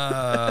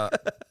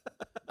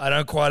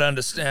don't quite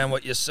understand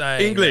what you're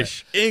saying.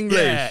 English.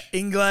 Yeah,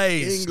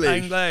 English.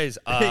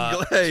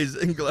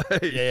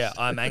 Yeah,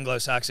 I'm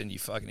Anglo-Saxon, you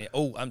fucking...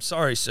 Oh, I'm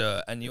sorry,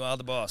 sir, and you are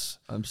the boss.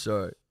 I'm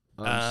sorry.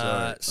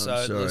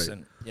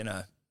 Listen,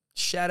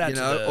 shout out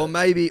to or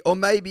maybe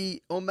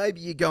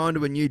you go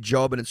into a new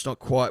job and it's not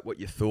quite what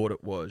you thought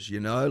it was,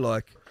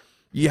 like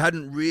you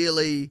hadn't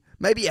really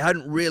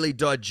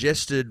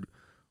digested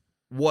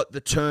what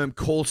the term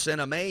call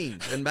center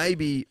means. And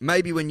maybe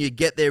when you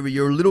get there,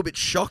 you're a little bit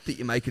shocked that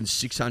you're making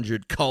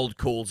 600 cold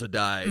calls a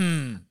day.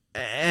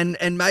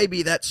 And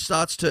maybe that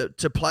starts to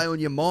play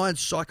on your mind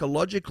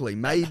psychologically.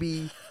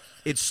 Maybe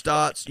you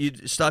start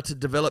to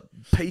develop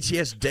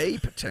PTSD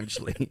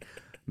potentially.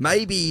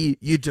 Maybe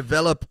you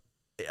develop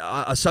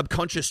a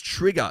subconscious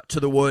trigger to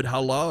the word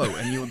hello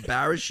and you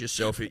embarrass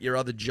yourself at your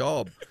other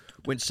job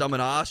when someone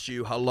asks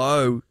you,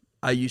 hello,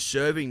 are you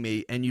serving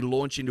me? And you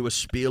launch into a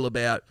spiel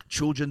about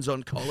children's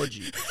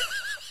oncology.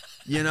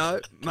 You know,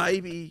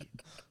 maybe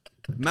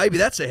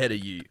that's ahead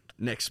of you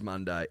next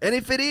Monday. And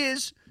if it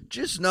is,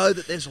 just know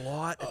that there's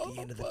light at the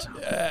end of the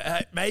tunnel.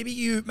 Maybe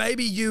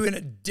you in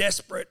a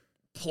desperate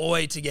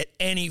ploy to get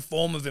any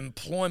form of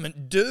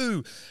employment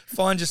do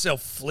find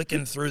yourself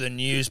flicking through the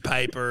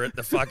newspaper at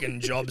the fucking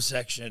job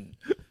section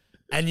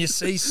and you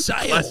see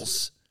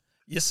sales.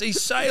 You see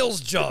sales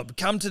job,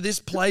 come to this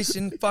place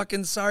in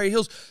fucking Surrey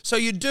Hills. So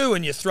you do,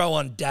 and you throw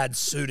on dad's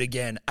suit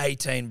again,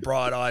 18,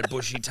 bright-eyed,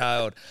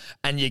 bushy-tailed,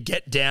 and you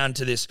get down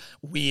to this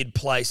weird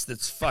place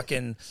that's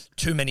fucking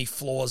too many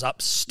floors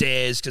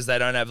upstairs because they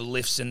don't have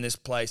lifts in this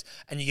place,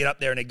 and you get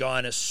up there and a guy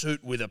in a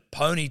suit with a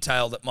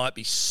ponytail that might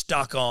be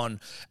stuck on,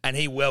 and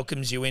he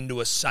welcomes you into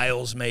a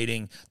sales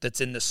meeting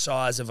that's in the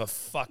size of a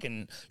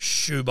fucking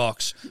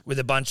shoebox with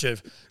a bunch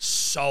of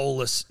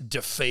soulless,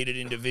 defeated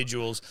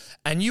individuals,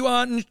 and you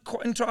aren't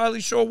quite entirely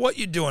sure what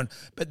you're doing,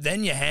 but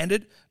then you're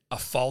handed a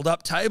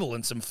fold-up table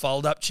and some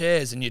fold-up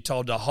chairs and you're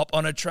told to hop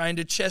on a train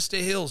to Chester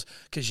Hills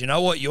because you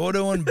know what you're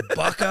doing,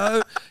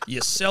 bucko?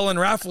 You're selling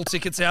raffle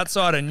tickets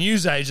outside a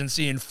news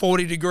agency in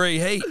 40-degree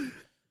heat.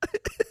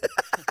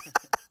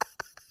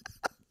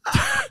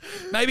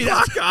 Maybe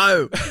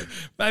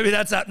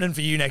that's happening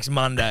for you next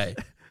Monday.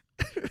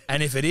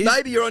 And if it is...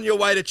 Maybe you're on your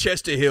way to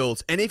Chester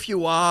Hills, and if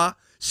you are,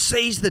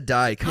 seize the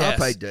day.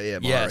 Carpe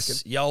diem, I reckon.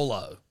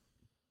 YOLO.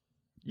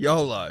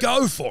 YOLO.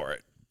 Go for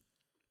it.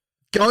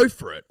 Go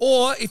for it.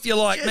 Or if you're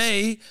like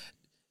me,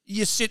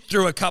 you sit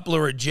through a couple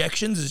of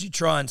rejections as you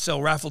try and sell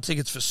raffle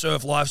tickets for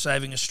Surf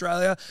Lifesaving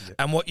Australia.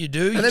 And what you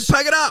do... And then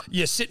pack it up.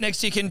 You sit next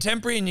to your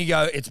contemporary and you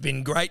go, it's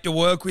been great to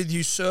work with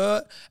you,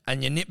 sir.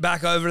 And you nip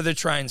back over to the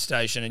train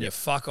station and you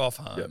fuck off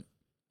home.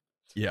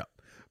 Yeah.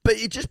 But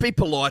you just be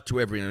polite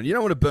to everyone. You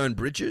don't want to burn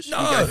bridges.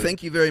 No. You go,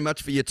 thank you very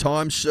much for your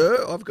time,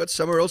 sir. I've got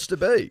somewhere else to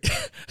be.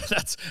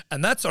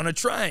 that's on a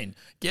train.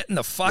 Getting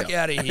the fuck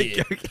out of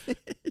here.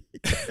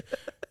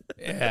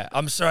 Yeah,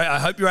 I'm sorry. I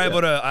hope you're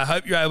able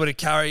to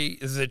carry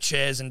the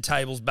chairs and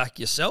tables back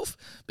yourself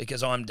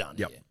because I'm done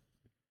here.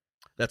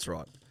 That's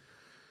right.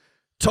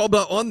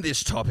 Tobler, on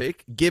this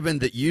topic, given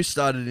that you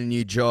started a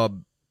new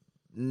job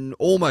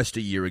almost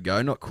a year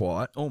ago, not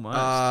quite.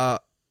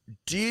 Almost.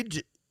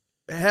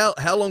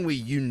 How long were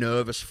you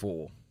nervous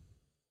for?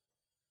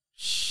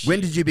 Shit.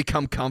 When did you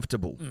become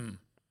comfortable?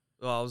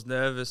 Well, I was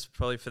nervous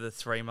probably for the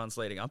 3 months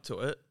leading up to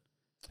it.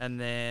 And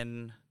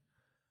then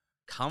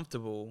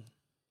comfortable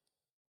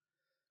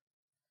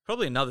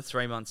probably another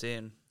 3 months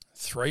in.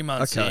 3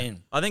 months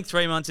in. I think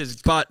 3 months is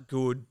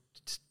good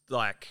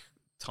like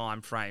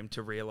time frame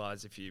to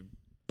realise if you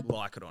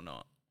like it or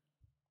not.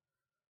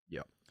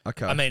 Yeah.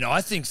 Okay. I mean, I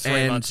think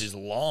 3 months is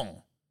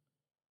long.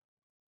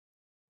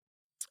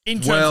 In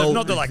terms of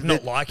not liking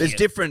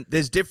it.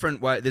 There's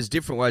different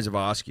ways of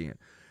asking it.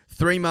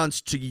 3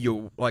 months till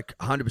you're like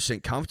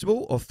 100%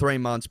 comfortable, or 3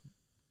 months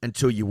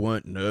until you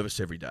weren't nervous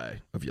every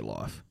day of your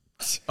life.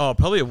 Oh,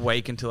 probably a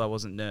week until I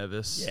wasn't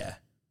nervous. Yeah.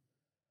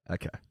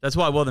 Okay. That's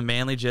why I wore the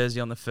Manly jersey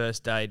on the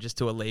first day, just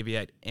to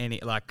alleviate any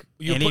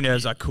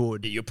nerves I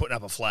could. You're putting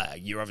up a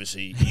flag. You're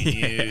obviously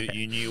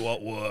you knew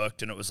what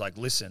worked, and it was like,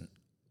 listen,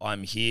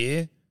 I'm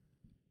here,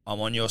 I'm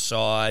on your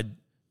side.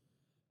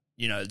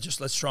 You know, just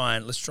let's try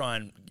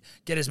and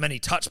get as many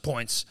touch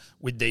points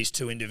with these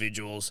two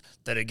individuals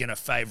that are going to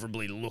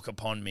favourably look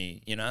upon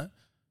me. You know,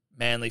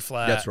 Manly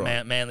flag, that's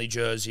right. Manly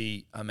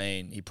jersey. I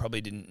mean, he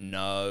probably didn't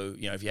know.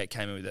 You know, if he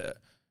came in with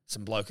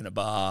some bloke in a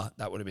bar,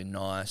 that would have been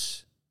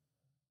nice.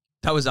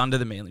 That was under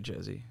the Manly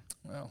jersey.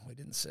 Well, we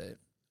didn't see it.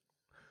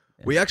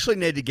 We actually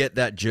need to get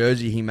that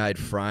jersey he made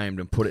framed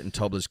and put it in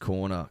Tobler's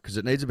corner because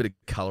it needs a bit of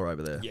colour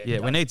over there.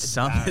 Yeah, we need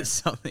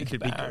something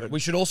could be good.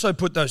 We should also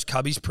put those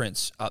Cubbies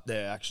prints up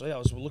there, actually. I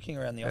was looking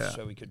around the office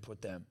where we could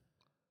put them.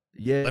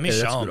 Yeah, let me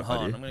show them. Hold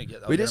on, I'm going to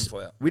get them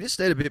for you. We just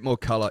need a bit more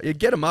colour. Yeah,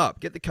 get them up.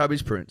 Get the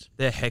Cubbies prints.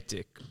 They're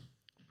hectic.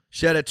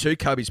 Shout out to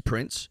Cubbies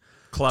prints.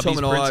 Clubbies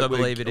prints, I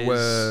believe it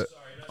is,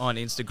 on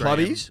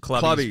Instagram.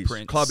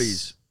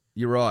 Clubbies.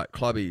 You're right,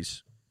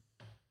 Clubbies.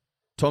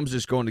 Tom's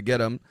just gone to get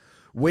them.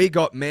 We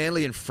got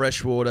Manly and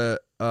Freshwater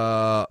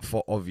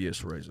for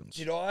obvious reasons.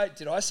 Did I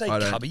say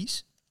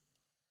Cubbies?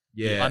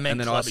 Yeah, I meant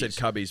and then Clubbies. I said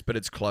Cubbies, but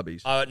it's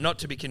Clubbies. Not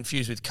to be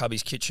confused with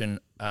Cubbies Kitchen,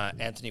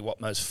 Anthony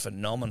Watmo's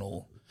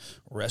phenomenal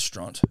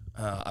restaurant.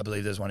 I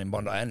believe there's one in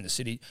Bondi and in the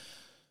city.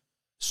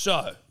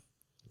 So,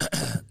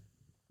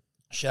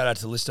 shout out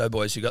to the Listo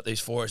boys who got these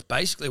for us.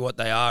 Basically what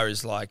they are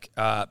is like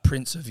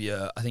prints of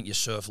your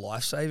Surf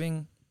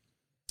Lifesaving.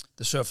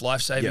 The Surf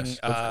Lifesaving yes,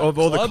 of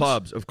all the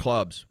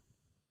clubs.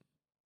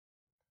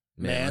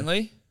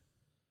 Manly,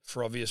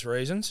 for obvious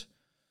reasons.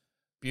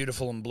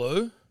 Beautiful and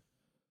blue.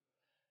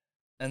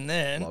 And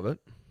then... Love it.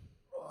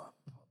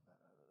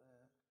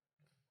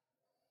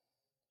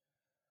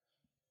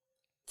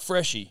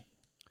 Freshie.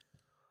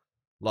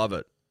 Love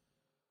it.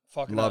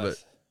 Fucking love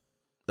it.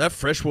 That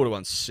Freshwater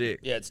one's sick.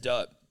 Yeah, it's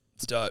dope.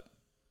 It's dope.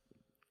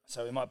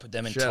 So we might put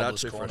them in Shout out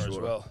Toddler's to Corner as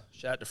Freshwater. well.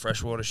 Shout out to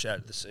Freshwater, shout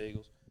out to the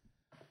Seagulls.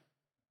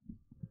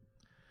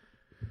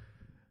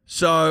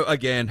 So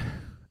again,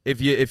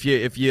 if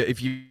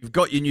you've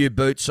got your new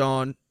boots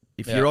on,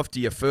 if Yeah. you're off to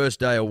your first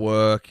day of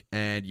work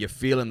and you're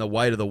feeling the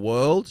weight of the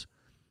world,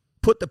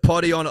 put the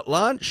potty on at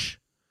lunch,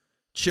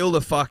 chill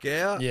the fuck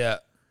out. Yeah.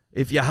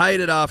 If you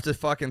hate it after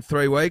fucking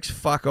 3 weeks,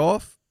 fuck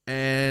off.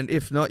 And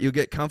if not, you'll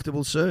get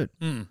comfortable soon.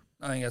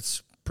 I think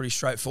that's pretty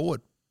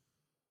straightforward.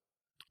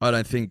 I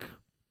don't think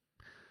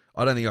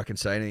I can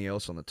say anything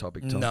else on the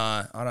topic, Tom. No,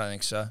 I don't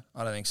think so.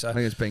 I think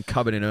it's been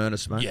covered in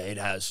earnest, mate. Yeah, it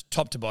has,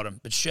 top to bottom.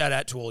 But shout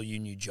out to all you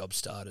new job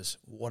starters.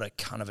 What a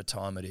cunt of a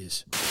time it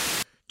is.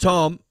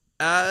 Tom,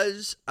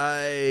 as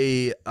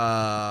a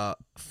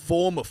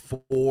former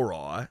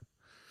 4-eye,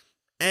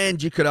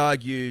 and you could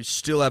argue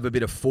still have a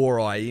bit of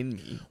 4-eye in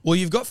me. Well,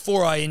 you've got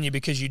 4-eye in you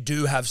because you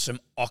do have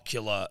some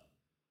ocular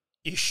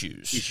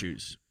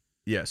issues.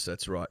 Yes,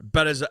 that's right.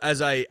 But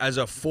as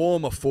a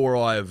former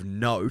 4-eye of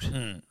note,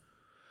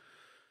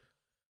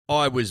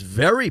 I was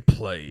very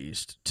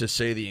pleased to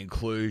see the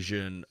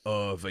inclusion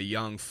of a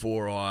young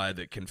 4-eye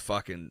that can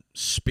fucking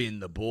spin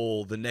the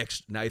ball. The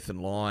next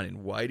Nathan Lyon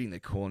in waiting,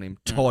 they're calling him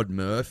Todd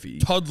Murphy.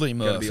 Toddley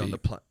Gonna Murphy. be on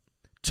the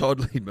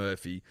Toddley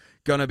Murphy.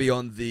 Going to be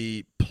on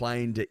the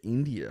plane to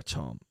India,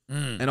 Tom.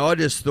 And I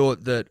just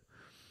thought that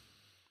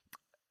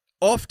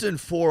often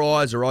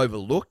 4-eyes are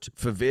overlooked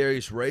for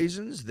various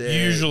reasons.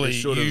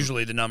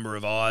 Usually the number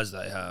of eyes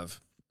they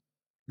have.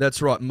 That's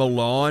right.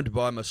 Maligned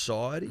by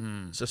society.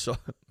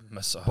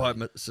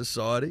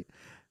 Society.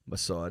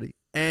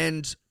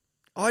 And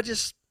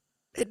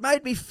it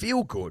made me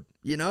feel good,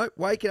 you know,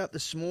 waking up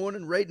this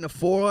morning, reading a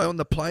 4-eye on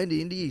the plane to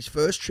India, his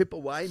first trip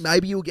away.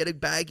 Maybe he'll get a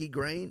baggy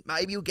green.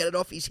 Maybe he'll get it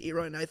off his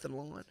hero, Nathan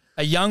Lyon.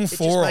 A young It just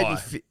made me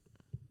 4-eye.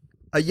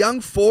 a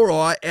young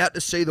 4-eye out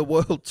to see the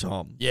world,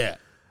 Tom. Yeah.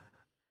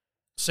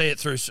 See it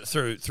through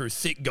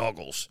thick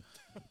goggles.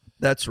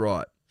 That's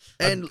right.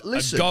 And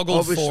listen, a goggled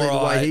obviously the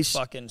 4-eye way he's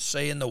fucking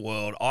seeing the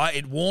world.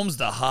 It warms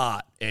the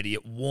heart, Eddie.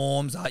 It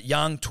warms the heart.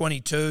 Young,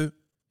 22,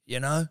 you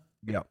know?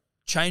 yeah.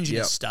 Changing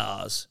Yep.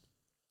 stars.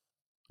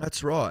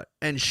 That's right.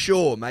 And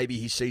sure, maybe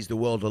he sees the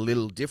world a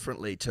little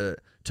differently to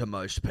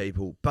most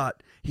people,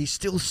 but he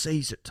still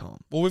sees it,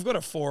 Tom. Well, we've got a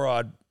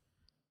 4-eyed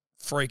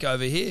freak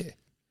over here.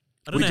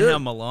 I don't We know do. how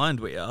maligned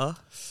we are.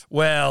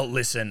 Well,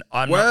 listen,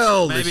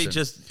 Maybe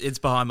just it's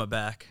behind my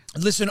back.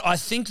 Listen, I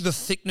think the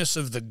thickness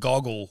of the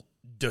goggle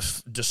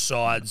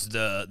decides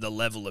the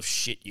level of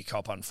shit you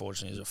cop,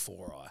 unfortunately, as a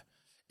 4-eye.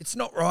 It's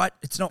not right.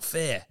 It's not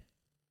fair.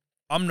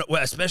 I'm not,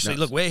 well, especially,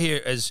 look, we're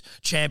here as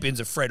champions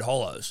of Fred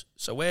Hollows.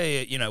 So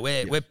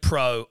we're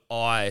pro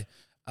eye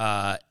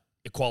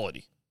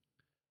equality.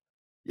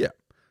 Yeah.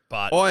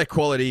 But Eye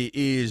equality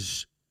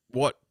is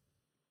what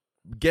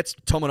gets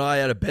Tom and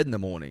I out of bed in the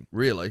morning,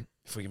 really.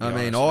 if we can be I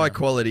mean, honest, eye yeah.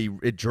 equality,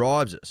 it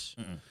drives us.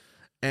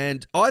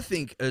 And I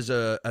think as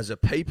a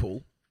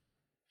people,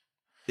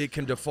 it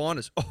can define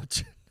us. Oh,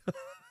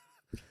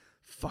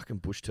 fucking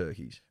bush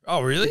turkeys.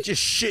 Oh, really? It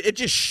just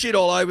shit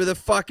all over the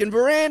fucking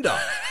veranda.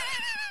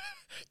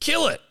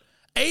 Kill it.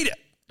 Eat it.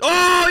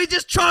 Oh, he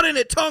just trod in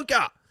it,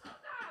 Tonka.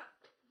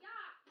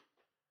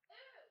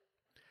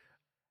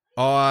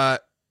 Yeah,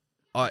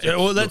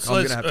 well, look, let's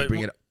I'm gonna have to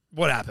bring it up.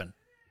 What happened?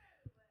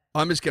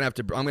 I'm gonna have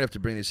to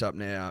bring this up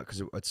now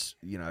because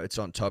it's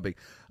on topic.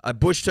 A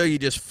bush turkey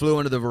just flew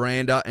into the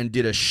veranda and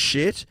did a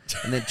shit,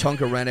 and then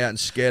Tonka ran out and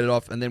scared it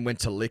off, and then went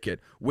to lick it.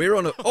 We were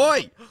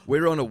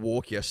on a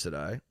walk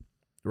yesterday,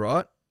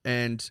 right?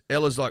 And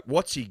Ella's like,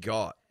 "What's he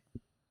got?"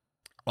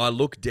 I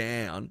look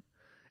down,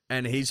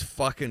 and he's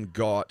fucking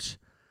got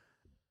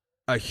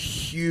a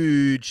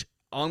huge.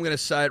 I'm gonna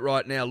say it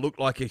right now. Looked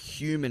like a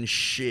human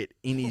shit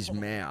in his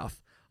mouth.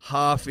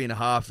 Half in,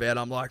 half out.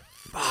 I'm like,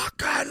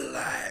 fucking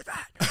leave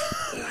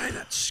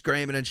it.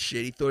 Screaming and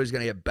shit. He thought he was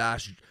going to get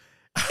bashed.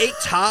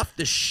 Eats half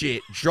the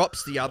shit,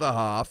 drops the other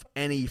half,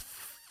 and he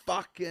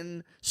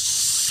fucking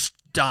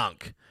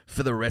stunk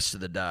for the rest of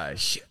the day.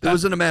 There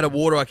was an amount of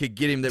water I could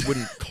get him that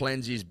wouldn't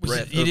cleanse his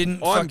breath.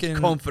 I'm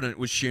confident it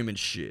was human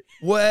shit.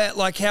 Where,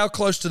 like, how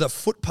close to the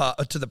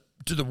footpath, to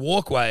the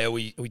walkway are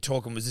we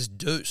talking? Was this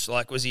Deuce?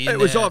 Like, was he in there? It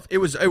was off. It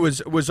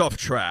was off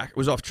track. It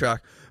was off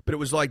track. But it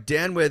was like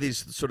down where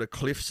these sort of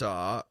cliffs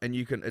are, and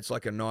it's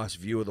like a nice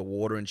view of the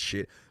water and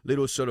shit.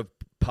 Little sort of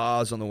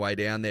paths on the way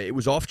down there. It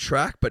was off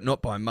track, but not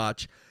by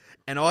much.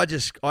 And I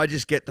just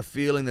get the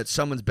feeling that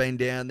someone's been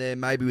down there,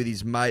 maybe with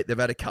his mate. They've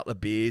had a couple of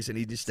beers, and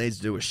he just needs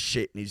to do a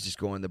shit, and he's just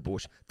going in the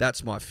bush.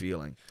 That's my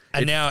feeling.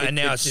 And now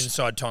it's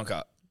inside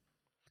Tonka.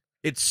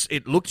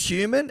 It looked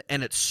human,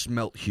 and it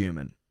smelt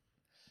human.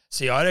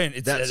 See, I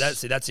don't.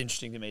 That's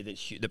interesting to me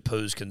that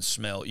poos can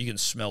smell. You can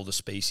smell the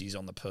species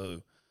on the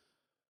poo.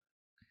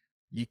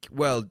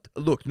 Well,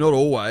 look, not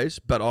always,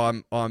 but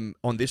I'm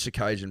on this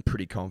occasion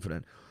pretty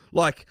confident.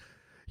 Like,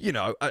 you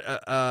know,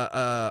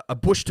 a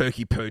bush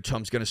turkey poo,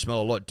 Tom's going to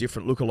smell a lot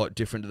different, look a lot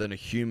different than a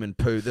human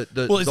poo.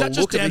 Well, is that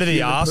just down to the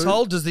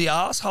arsehole? Does the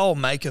arsehole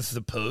maketh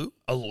the poo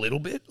a little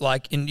bit?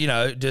 Like,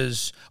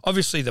 does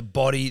obviously the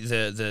body,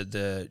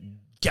 the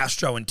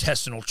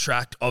gastrointestinal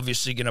tract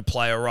obviously going to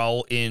play a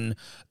role in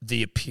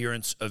the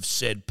appearance of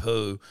said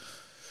poo,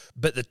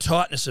 but the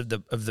tightness of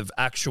the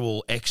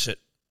actual exit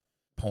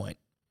point,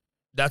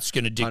 that's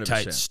going to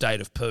dictate 100%.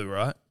 state of poo,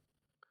 right?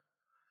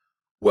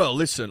 Well,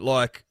 listen,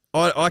 like,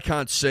 I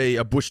can't see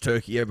a bush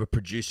turkey ever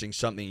producing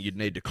something you'd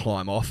need to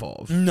climb off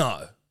of.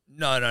 No.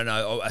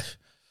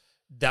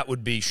 That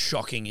would be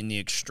shocking in the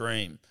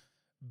extreme.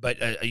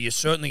 But you're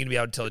certainly going to be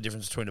able to tell the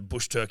difference between a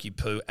bush turkey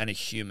poo and a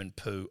human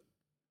poo,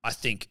 I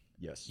think,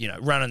 Yes.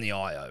 running the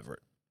eye over it.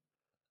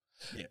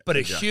 Yeah, But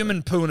exactly. a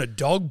human poo and a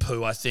dog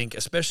poo, I think,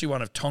 especially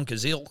one of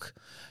Tonka's ilk,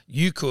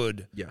 you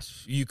could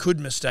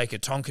mistake a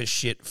Tonka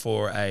shit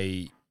for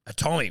a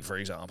Tommy, for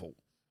example.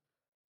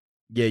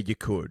 Yeah, you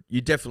could. You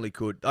definitely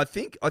could. I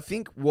think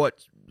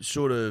what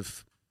sort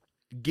of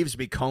gives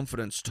me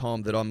confidence,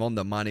 Tom, that I'm on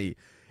the money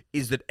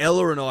is that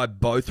Ella and I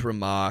both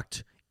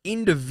remarked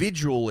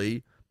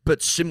individually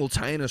but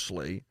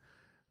simultaneously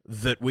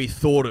that we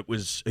thought it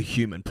was a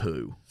human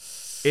poo.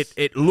 It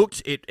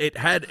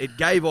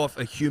gave off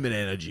a human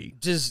energy.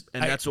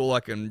 That's all I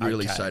can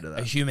really say to that.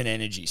 A human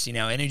energy. See,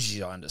 now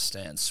energy I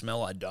understand.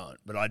 Smell I don't,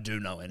 but I do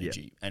know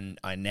energy, and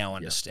I now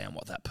understand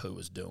what that poo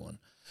was doing.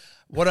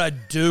 What I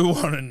do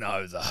want to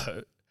know,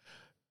 though,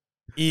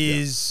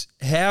 is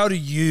how do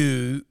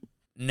you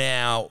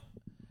now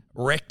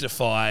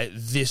rectify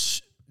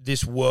this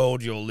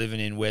world you're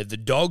living in where the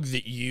dog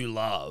that you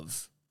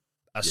love,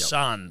 a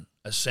son,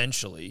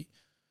 essentially,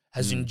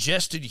 has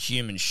ingested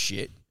human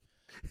shit,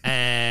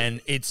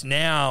 and it's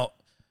now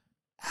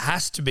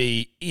has to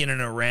be in and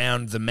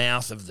around the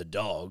mouth of the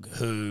dog,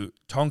 who,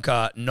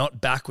 Tonka,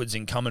 not backwards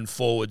and coming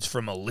forwards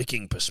from a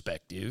licking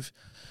perspective.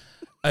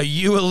 Are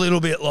you a little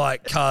bit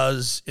like,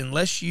 cuz,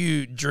 unless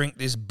you drink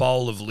this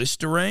bowl of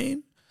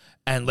Listerine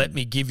and let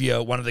me give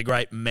you one of the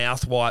great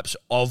mouth wipes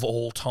of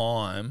all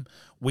time,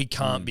 we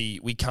can't be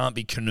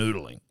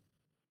canoodling?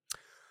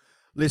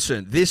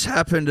 Listen, this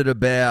happened at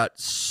about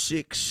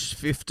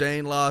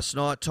 6:15 last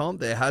night, Tom.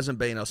 There hasn't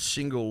been a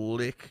single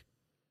lick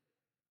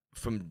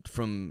from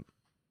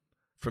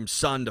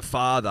son to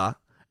father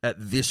at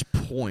this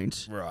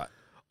point. Right.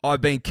 I've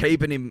been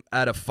keeping him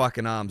at a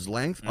fucking arm's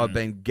length. I've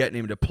been getting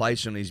him to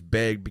place on his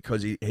bed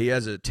because he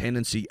has a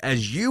tendency,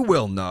 as you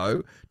well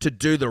know, to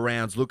do the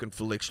rounds looking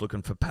for licks,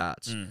 looking for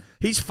pats.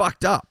 He's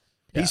fucked up.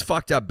 Yeah. He's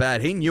fucked up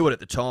bad. He knew it at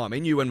the time.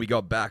 He knew when we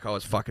got back I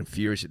was fucking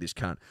furious at this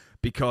cunt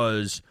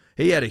because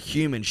he had a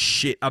human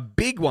shit, a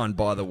big one,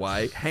 by the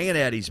way, hanging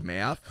out his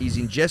mouth. He's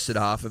ingested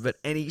half of it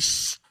and he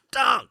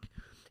stunk.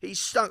 He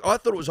stunk. I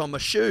thought it was on my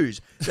shoes.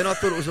 Then I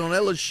thought it was on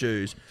Ella's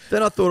shoes.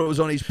 Then I thought it was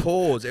on his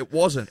paws. It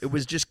wasn't. It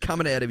was just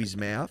coming out of his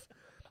mouth.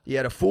 He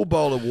had a full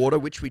bowl of water,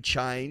 which we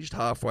changed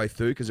halfway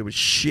through because there was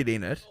shit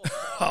in it.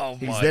 Oh,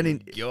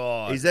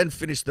 God. He's then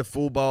finished the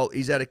full bowl.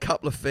 He's had a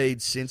couple of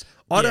feeds since.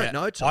 I don't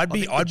know, Tom. I'd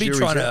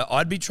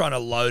be trying to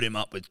load him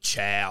up with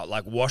chow,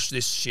 like wash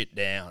this shit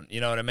down. You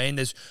know what I mean?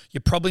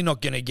 You're probably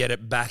not going to get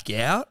it back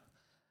out.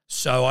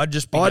 So I'd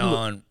just be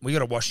going, we got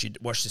to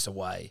wash this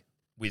away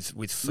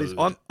with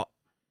food.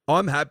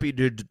 I'm happy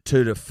to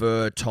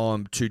defer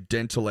time to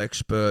dental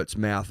experts,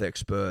 mouth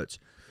experts,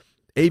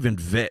 even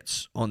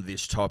vets on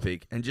this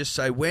topic, and just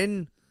say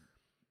when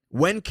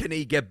can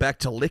he get back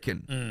to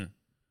licking?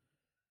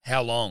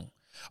 How long?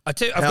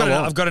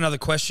 I've got another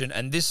question,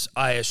 and this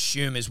I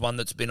assume is one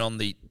that's been on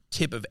the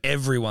tip of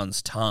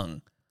everyone's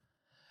tongue.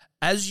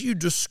 As you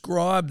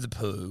describe the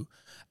poo,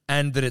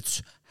 and that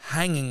it's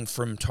hanging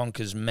from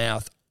Tonka's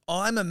mouth,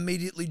 I'm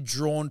immediately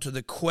drawn to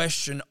the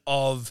question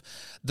of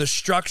the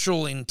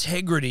structural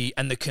integrity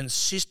and the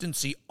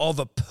consistency of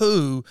a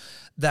poo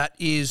that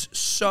is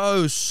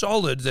so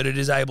solid that it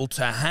is able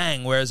to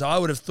hang, whereas I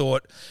would have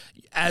thought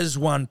as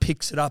one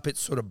picks it up, it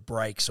sort of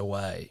breaks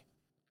away.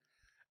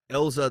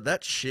 Elza,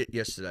 that shit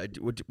yesterday,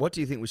 what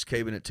do you think was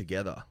keeping it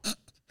together?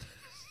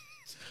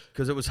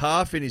 Because it was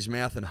half in his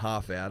mouth and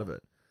half out of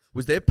it.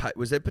 Was there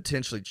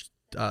potentially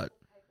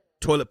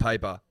toilet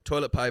paper?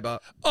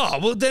 Oh,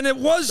 well, then it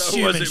was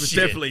human shit. It was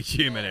definitely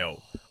human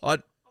L.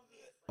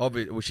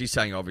 Well, she's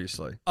saying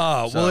obviously.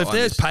 Oh, well, if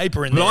there's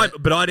paper in there,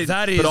 but I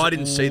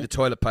didn't see the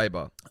toilet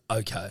paper.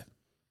 Okay.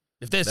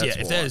 If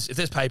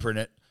there's paper in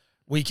it,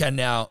 we can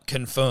now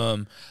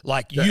confirm.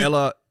 Like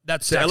Ella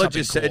Ella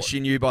just said she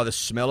knew by the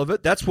smell of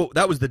it.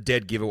 That was the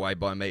dead giveaway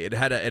by me. It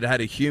had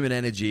a human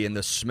energy and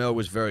the smell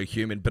was very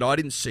human. But I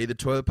didn't see the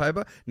toilet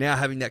paper. Now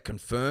having that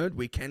confirmed,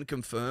 we can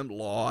confirm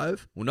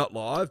live. Well, not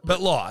live, but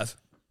live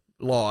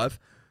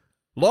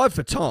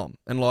for Tom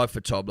and live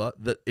for Tobler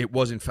that it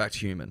was in fact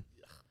human.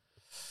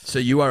 So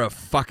you are a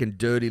fucking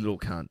dirty little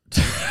cunt.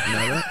 You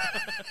know that?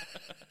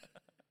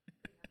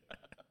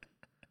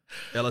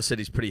 Ella said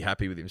he's pretty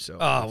happy with himself.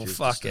 Oh, well,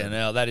 fucking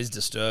hell, that is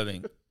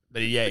disturbing.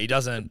 But yeah, he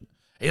doesn't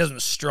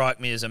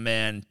strike me as a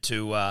man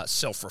to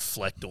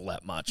self-reflect all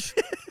that much.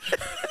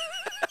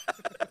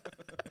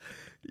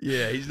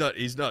 Yeah,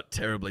 he's not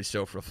terribly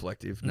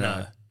self-reflective.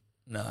 No.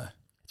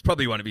 It's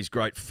probably one of his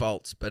great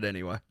faults, but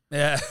anyway.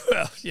 Yeah,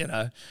 well,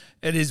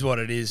 it is what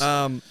it is.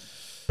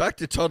 Back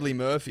to Toddley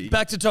Murphy.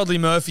 Back to Toddley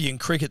Murphy in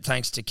cricket,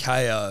 thanks to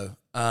KO.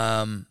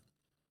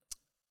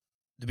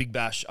 the Big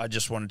Bash, I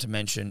just wanted to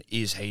mention,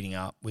 is heating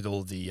up with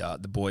all the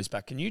boys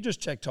back. Can you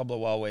just check, Tobler,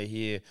 while we're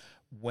here,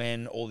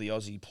 when all the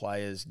Aussie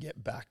players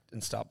get back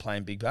and start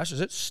playing Big Bash? Has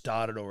it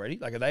started already?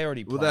 Like, are they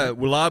already playing?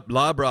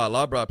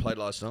 Labra played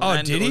last night. Oh,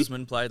 and did he?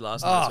 Usman played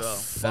last night as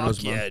well.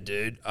 Fuck yeah,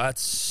 dude.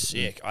 That's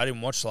sick. I didn't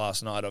watch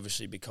last night,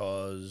 obviously,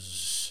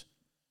 because,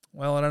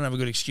 well, I don't have a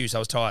good excuse. I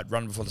was tired,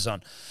 running before the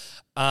sun.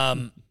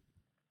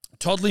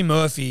 Toddley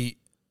Murphy,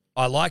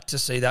 I like to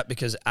see that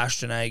because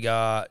Ashton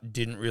Agar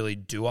didn't really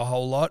do a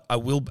whole lot. I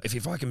will,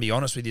 if I can be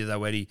honest with you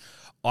though, Eddie,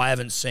 I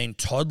haven't seen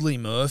Toddley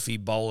Murphy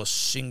bowl a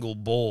single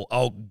ball.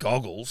 Oh,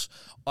 goggles.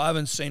 I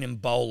haven't seen him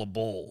bowl a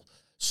ball.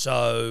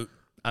 So,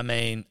 I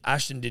mean,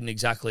 Ashton didn't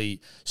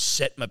exactly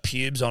set my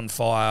pubes on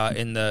fire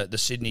in the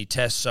Sydney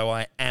Test, so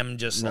I am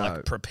just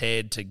like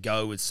prepared to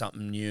go with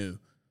something new.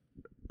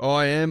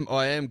 I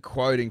am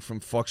quoting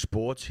from Fox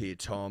Sports here,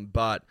 Tom,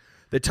 but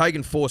they're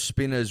taking 4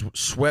 spinners.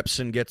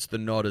 Swepson gets the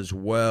nod as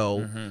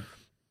well. Mm-hmm.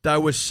 They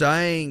were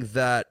saying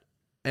that,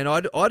 and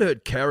I'd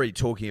heard Kerry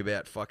talking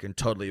about fucking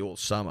Toddley all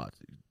summer.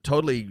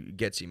 Toddley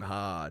gets him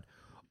hard.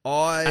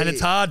 And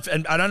it's hard,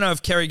 and I don't know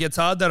if Kerry gets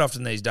hard that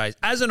often these days.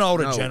 As an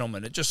older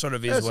gentleman, it just sort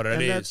of is what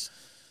it is.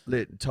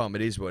 Tom,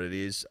 it is what it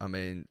is. I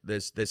mean,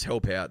 there's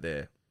help out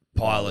there.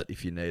 Pilot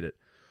if you need it.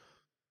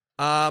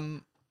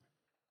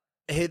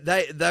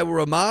 They were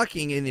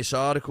remarking in this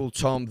article,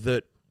 Tom,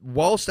 that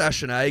whilst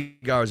Ashton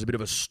Agar is a bit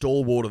of a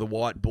stalwart of the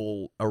white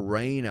ball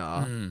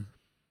arena,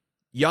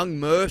 young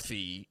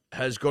Murphy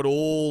has got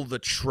all the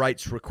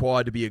traits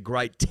required to be a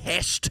great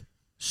test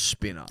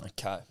spinner.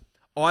 Okay.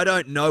 I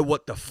don't know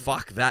what the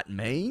fuck that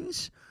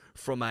means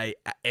from a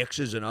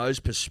X's and O's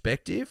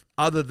perspective,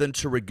 other than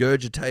to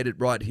regurgitate it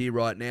right here,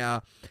 right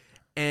now,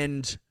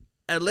 and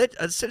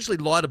essentially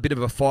light a bit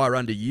of a fire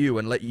under you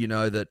and let you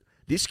know that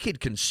this kid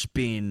can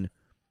spin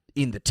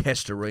in the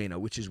test arena,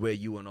 which is where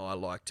you and I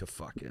like to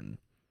fucking...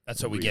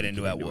 That's what we get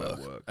into our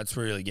work. That's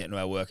really getting to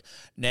our work.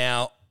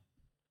 Now,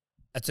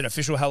 that's an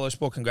official Hello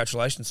Sport.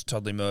 Congratulations to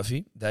Toddley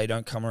Murphy. They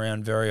don't come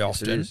around very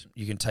often. It is.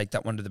 You can take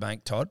that one to the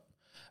bank, Todd.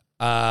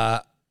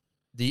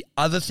 The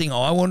other thing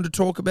I wanted to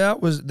talk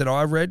about was that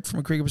I read from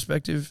a cricket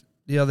perspective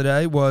the other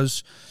day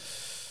was,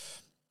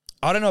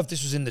 I don't know if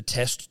this was in the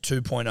Test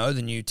 2.0,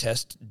 the new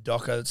Test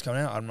doco that's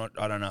coming out.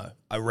 I don't know.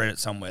 I read it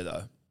somewhere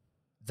though,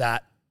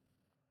 that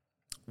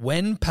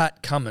when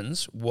Pat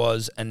Cummins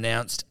was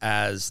announced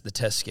as the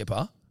Test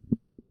skipper,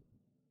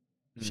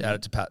 shout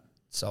out to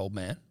Pat's old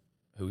man,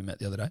 who we met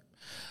the other day.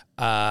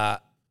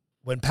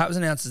 When Pat was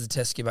announced as the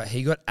Test skipper,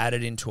 he got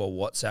added into a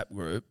WhatsApp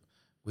group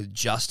with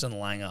Justin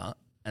Langer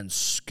and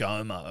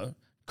ScoMo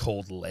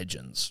called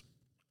Legends.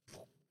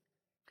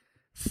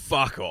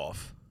 Fuck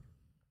off.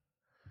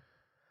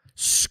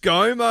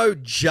 ScoMo,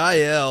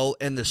 JL,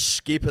 and the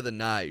skip of the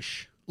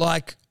Naish.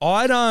 Like,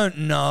 I don't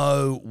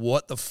know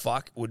what the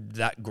fuck would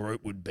that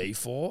group would be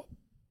for,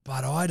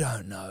 but I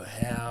don't know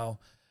how.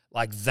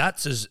 Like,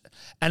 that's as...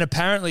 And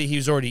apparently he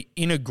was already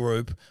in a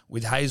group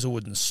with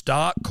Hazelwood and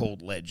Stark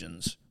called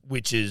Legends,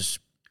 which is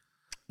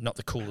not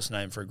the coolest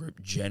name for a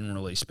group,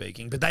 generally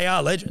speaking, but they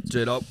are legends.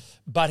 Dude,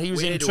 but he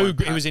was in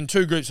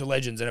two groups of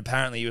legends, and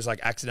apparently he was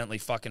like accidentally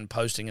fucking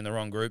posting in the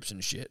wrong groups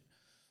and shit.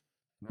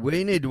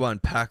 We need to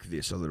unpack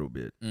this a little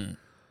bit.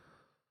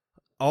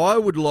 I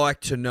would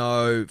like to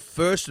know,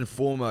 first and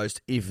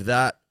foremost, if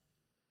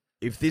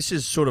this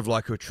is sort of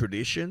like a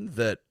tradition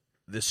that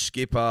the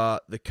skipper,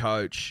 the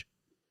coach,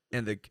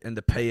 and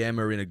the PM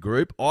are in a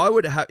group. I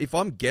would have, if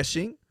I'm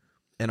guessing,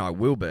 and I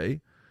will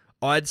be,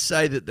 I'd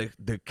say that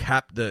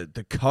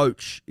the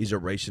coach is a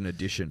recent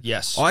addition.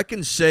 Yes. I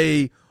can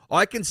see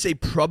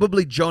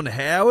probably John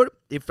Howard,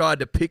 if I had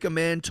to pick a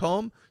man,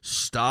 Tom,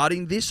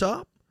 starting this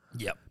up.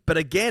 Yep. But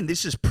again,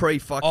 this is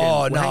pre-fucking...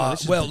 Oh, no.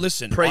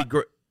 Listen.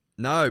 Pre-group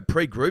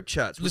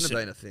chats wouldn't have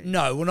been a thing.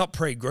 No, well, not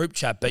pre-group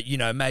chat, but,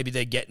 maybe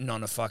they're getting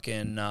on a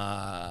fucking,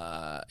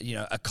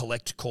 a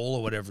collect call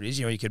or whatever it is.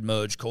 You could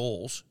merge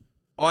calls.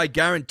 I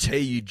guarantee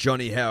you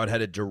Johnny Howard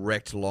had a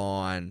direct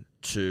line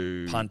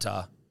to...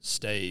 Punter,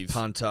 Steve,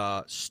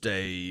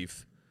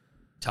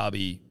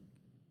 Tubby,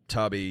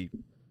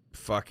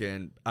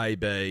 fucking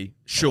AB.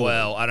 Sure.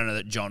 Well, I don't know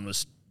that John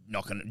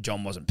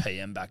wasn't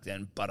PM back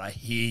then, but I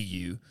hear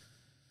you.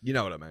 You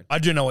know what I mean. I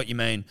do know what you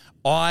mean.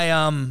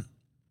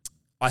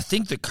 I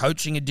think the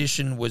coaching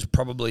edition was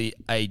probably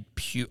a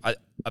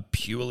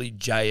purely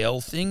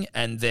JL thing,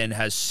 and then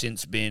has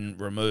since been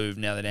removed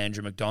now that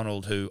Andrew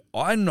McDonald, who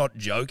I'm not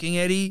joking,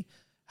 Eddie,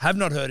 have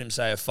not heard him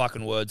say a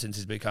fucking word since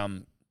he's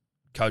become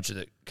coach of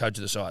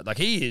the side. Like,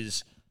 he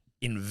is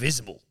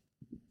invisible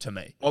to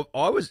me.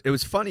 It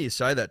was funny you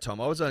say that,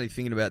 Tom. I was only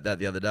thinking about that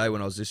the other day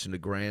when I was listening to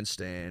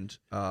Grandstand.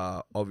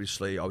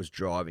 Obviously, I was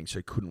driving,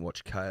 so couldn't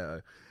watch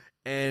KO.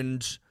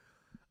 And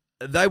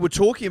they were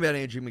talking about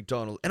Andrew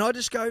McDonald, and I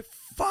just go,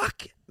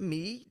 fuck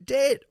me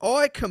dead.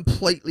 I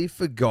completely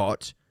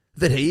forgot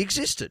that he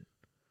existed.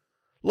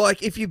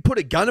 Like, if you put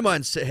a gun to my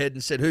head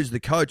and said, who's the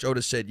coach, I would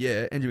have said,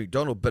 yeah, Andrew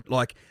McDonald, but,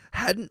 like,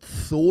 hadn't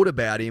thought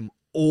about him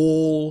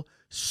all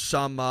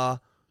summer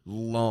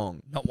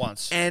long. Not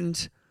once.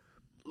 And,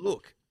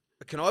 look,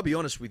 can I be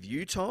honest with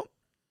you, Tom?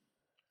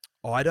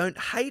 I don't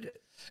hate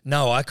it.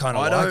 No, I kind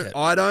of like it.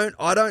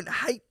 I don't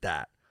hate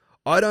that.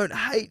 I don't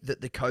hate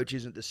that the coach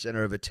isn't the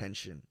center of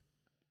attention.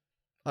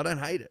 I don't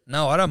hate it.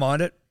 No, I don't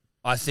mind it.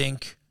 I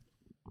think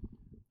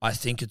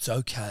it's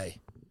okay.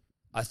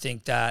 I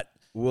think that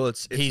Well,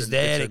 he's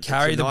there to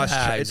carry the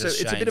bags.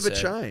 It's a bit of a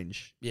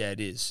change. Yeah, it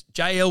is.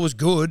 JL was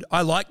good.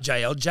 I like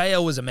JL.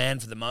 JL was a man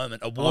for the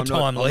moment, a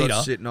wartime leader.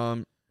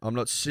 I'm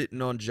not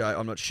shitting on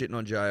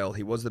JL.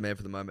 He was the man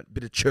for the moment.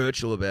 Bit of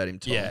Churchill about him,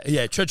 Tom. Yeah,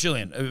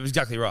 Churchillian. It was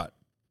exactly right.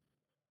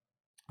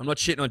 I'm not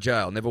shitting on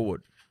JL. Never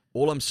would.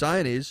 All I'm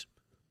saying is,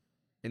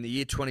 in the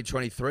year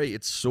 2023,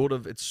 it's sort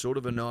of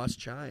a nice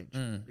change.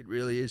 It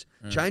really is.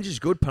 Change is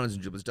good, punters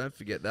and dribblers. Don't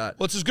forget that.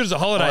 Well, it's as good as a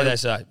holiday, they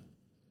say.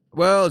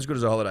 Well, as good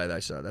as a holiday,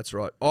 they say. That's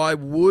right. I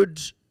would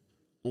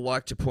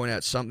like to point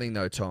out something,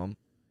 though, Tom,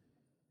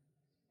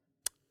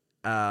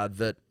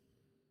 that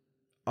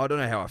I don't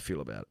know how I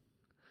feel about it.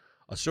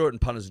 I saw it in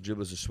Punters and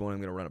Dribblers this morning.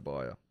 I'm going to run it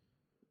by you.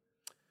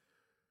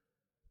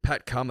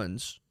 Pat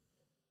Cummins,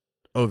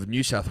 of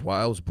New South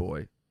Wales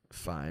boy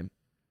fame,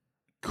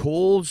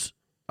 calls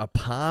a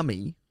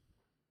palmy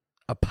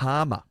a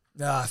palmer.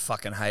 I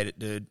fucking hate it,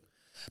 dude.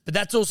 But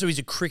that's also, he's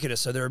a cricketer,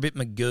 so they're a bit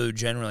magoo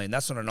generally, and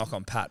that's not a knock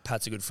on Pat.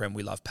 Pat's a good friend.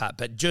 We love Pat.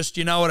 But just,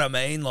 you know what I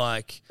mean?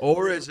 Like,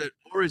 Or is it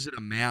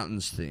a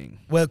mountains thing?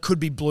 well, it could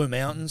be Blue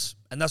Mountains,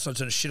 and that's not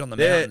trying to shit on the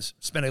mountains.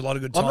 Spent a lot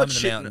of good I'm time not in the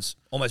shitting- mountains.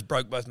 Almost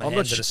broke both my I'm not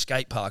hands at a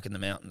skate park in the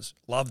mountains.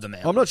 Love the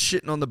mountains. I'm not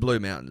shitting on the Blue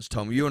Mountains,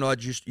 Tom. You and I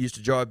just used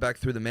to drive back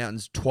through the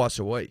mountains twice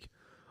a week.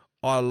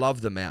 I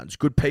love the mountains.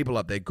 Good people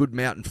up there. Good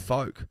mountain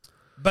folk.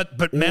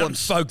 But mountain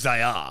folk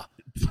they are.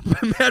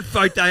 Mountain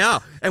folk they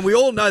are. And we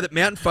all know that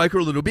mountain folk are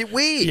a little bit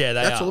weird. Yeah,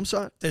 they That's are. all I'm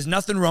saying. There's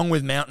nothing wrong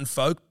with mountain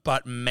folk,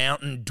 but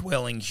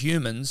mountain-dwelling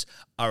humans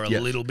are a Yeah.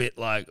 little bit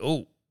like,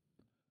 oh.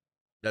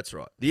 That's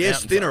right. The air's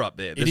Mountain thinner folk. up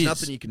there. It There's is.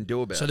 nothing you can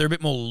do about So it. they're a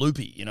bit more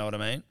loopy, you know what I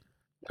mean?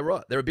 They're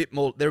right. They're a bit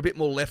more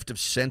left of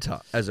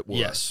centre, as it were.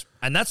 Yes.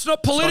 And that's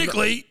not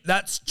politically,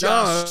 that's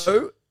just...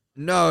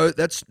 No,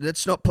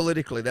 that's not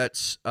politically.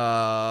 That's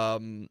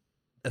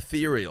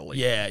ethereally.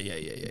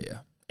 Yeah.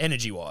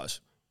 Energy-wise.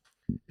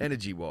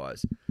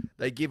 Energy-wise.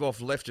 They give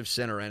off left of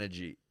centre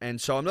energy. And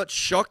so I'm not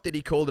shocked that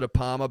he called it a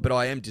Palmer, but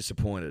I am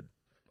disappointed.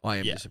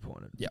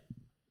 Disappointed. Yeah.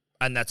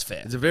 And that's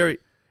fair. It's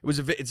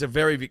a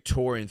very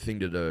Victorian thing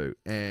to do.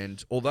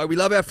 And although we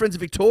love our friends in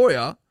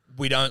Victoria,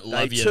 We don't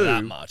love They you too-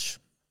 that much.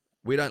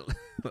 we don't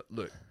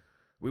look.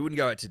 We wouldn't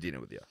go out to dinner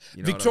with you.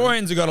 You know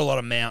Victorians have got a lot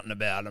of mountain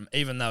about them,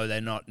 even though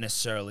they're not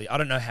necessarily... I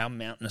don't know how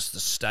mountainous the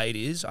state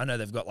is. I know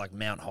they've got like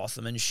Mount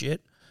Hotham and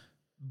shit,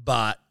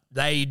 but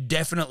they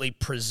definitely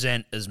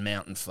present as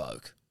mountain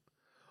folk.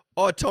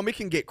 Oh, Tom, it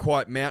can get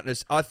quite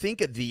mountainous. I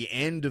think at the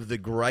end of the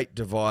Great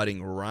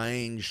Dividing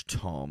Range,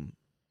 Tom,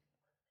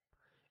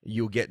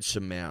 you'll get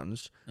some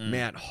mountains.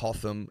 Mount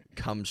Hotham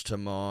comes to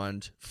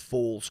mind.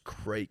 Falls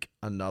Creek,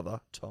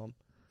 another, Tom.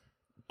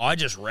 I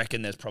just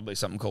reckon there's probably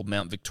something called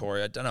Mount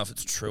Victoria. I don't know if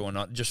it's true or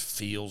not. It just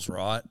feels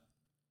right.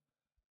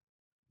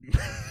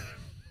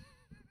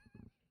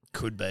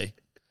 Could be.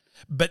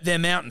 But they're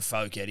mountain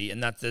folk, Eddie,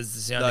 and that's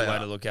the only way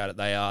to look at it.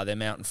 They're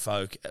mountain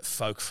folk,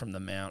 folk from the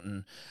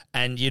mountain,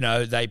 and you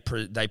know they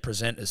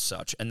present as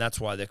such, and that's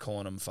why they're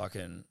calling them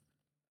fucking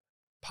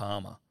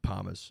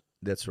Palmers.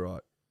 That's right.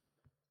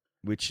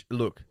 Which,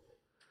 look,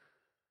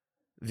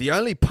 the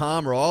only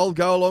Palmer I'll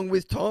go along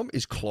with, Tom,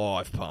 is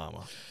Clive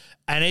Palmer.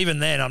 And even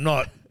then, I'm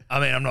not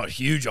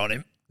huge on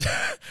him.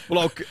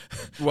 Well,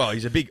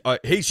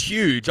 he's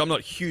huge. I'm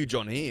not huge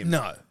on him.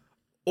 No.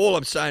 All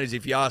I'm saying is,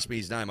 if you ask me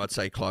his name, I'd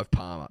say Clive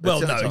Palmer. Well,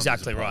 That's the no, only time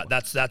exactly he's a right.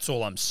 Palmer. That's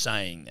all I'm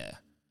saying there.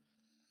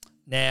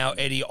 Now,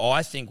 Eddie,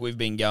 I think we've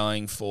been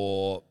going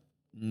for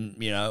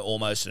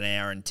almost an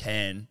hour and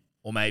 10,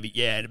 or maybe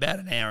about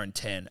an hour and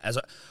 10. As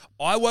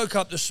I woke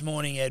up this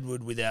morning,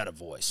 Edward, without a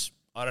voice.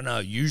 I don't know.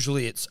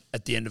 Usually it's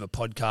at the end of a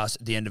podcast,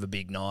 at the end of a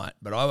big night,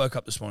 but I woke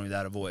up this morning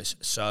without a voice.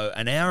 So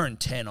an hour and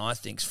 10, I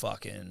think's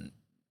fucking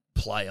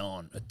play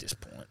on at this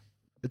point.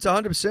 It's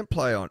 100%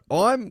 play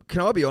on.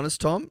 Can I be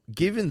honest, Tom?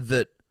 Given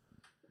that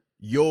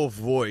your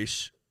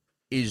voice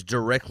is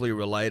directly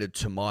related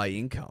to my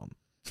income,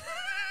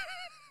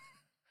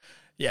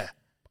 Yeah,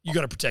 you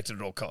got to protect it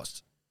at all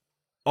costs.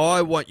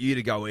 I want you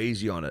to go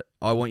easy on it.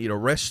 I want you to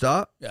rest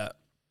up. Yeah,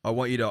 I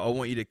want you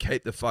to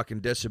keep the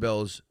fucking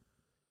decibels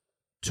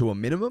to a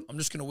minimum. I'm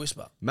just gonna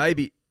whisper.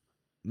 Maybe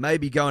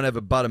go and have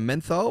a butter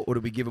menthol, or do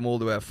we give them all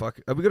to our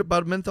Have we got a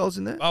butter menthols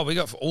in there? Oh, we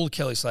got for all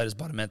Kelly Slater's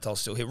butter menthol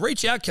still here.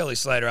 Reach out, Kelly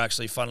Slater.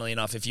 Actually, funnily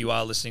enough, if you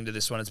are listening to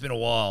this one, it's been a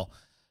while.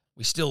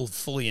 We still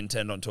fully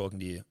intend on talking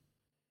to you.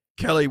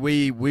 Kelly,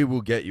 we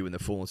will get you in the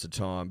fullness of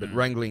time. But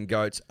wrangling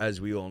goats,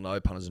 as we all know,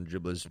 punters and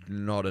dribblers,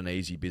 not an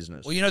easy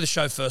business. Well, you know the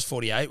show First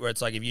 48, where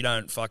it's like if you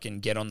don't fucking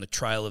get on the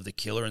trail of the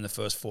killer in the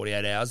first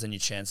 48 hours, then your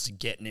chance to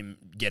getting him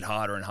get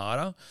harder and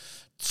harder.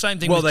 Same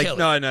thing with Kelly.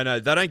 No.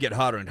 They don't get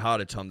harder and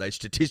harder, Tom. They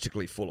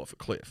statistically fall off a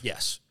cliff.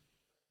 Yes.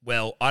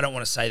 Well, I don't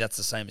want to say that's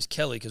the same as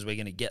Kelly because we're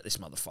going to get this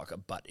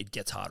motherfucker, but it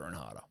gets harder and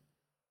harder.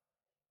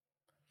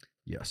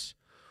 Yes.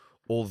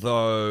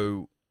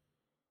 Although,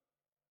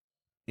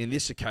 in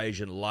this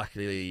occasion,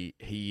 luckily,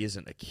 he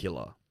isn't a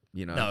killer.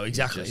 you know. No,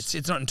 exactly.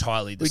 It's not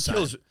entirely the he same.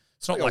 kills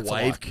It's not like like a for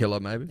wave like. killer,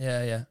 maybe.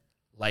 Yeah.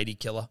 Lady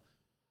killer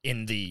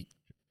in the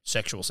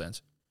sexual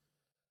sense.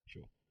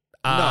 Sure.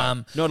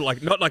 Um, not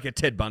like a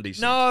Ted Bundy.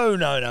 Sense.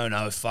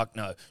 No. Fuck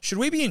no. Should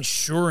we be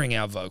insuring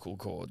our vocal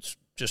cords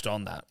just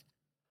on that?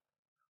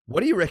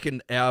 What do you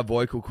reckon our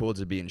vocal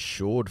cords are being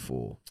insured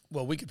for?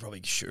 Well, we could probably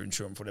insure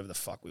them for whatever the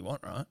fuck we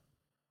want, right?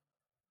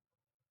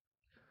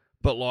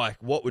 But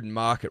like, what would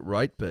market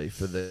rate be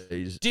for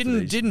these?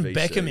 Didn't VCs?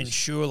 Beckham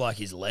insure like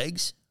his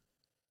legs?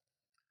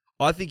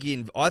 I think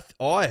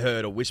I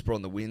heard a whisper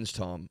on the winds,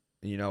 Tom.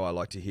 You know, I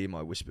like to hear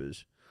my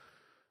whispers.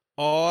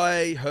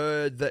 I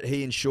heard that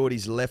he insured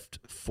his left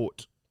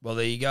foot. Well,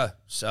 there you go.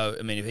 So,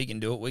 I mean, if he can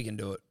do it, we can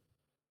do it.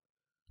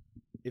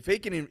 If he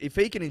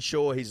can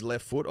insure his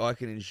left foot, I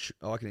can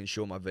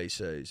insure my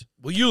VCs.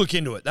 Well, you look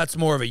into it. That's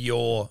more of a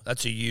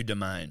you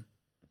domain.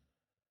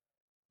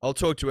 I'll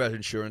talk to our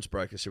insurance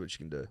broker, see what you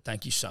can do.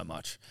 Thank you so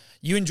much.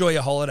 You enjoy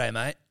your holiday,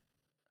 mate.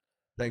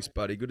 Thanks,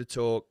 buddy. Good to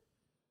talk.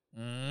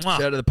 Mwah.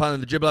 Shout out to the pun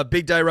and the dribbler.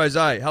 Big Day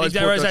Rosé. Hello Big Day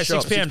Sport. Rosé,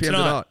 Shop. 6 p.m.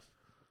 tonight.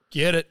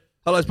 Get it.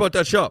 Hello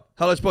Sport.shop.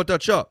 Hello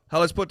Sport.shop.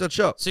 Hello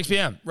Sport.shop. 6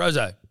 p.m. Rose.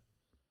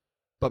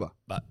 Bye-bye.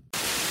 Bye.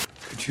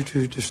 Could you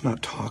two just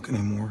not talk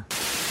anymore?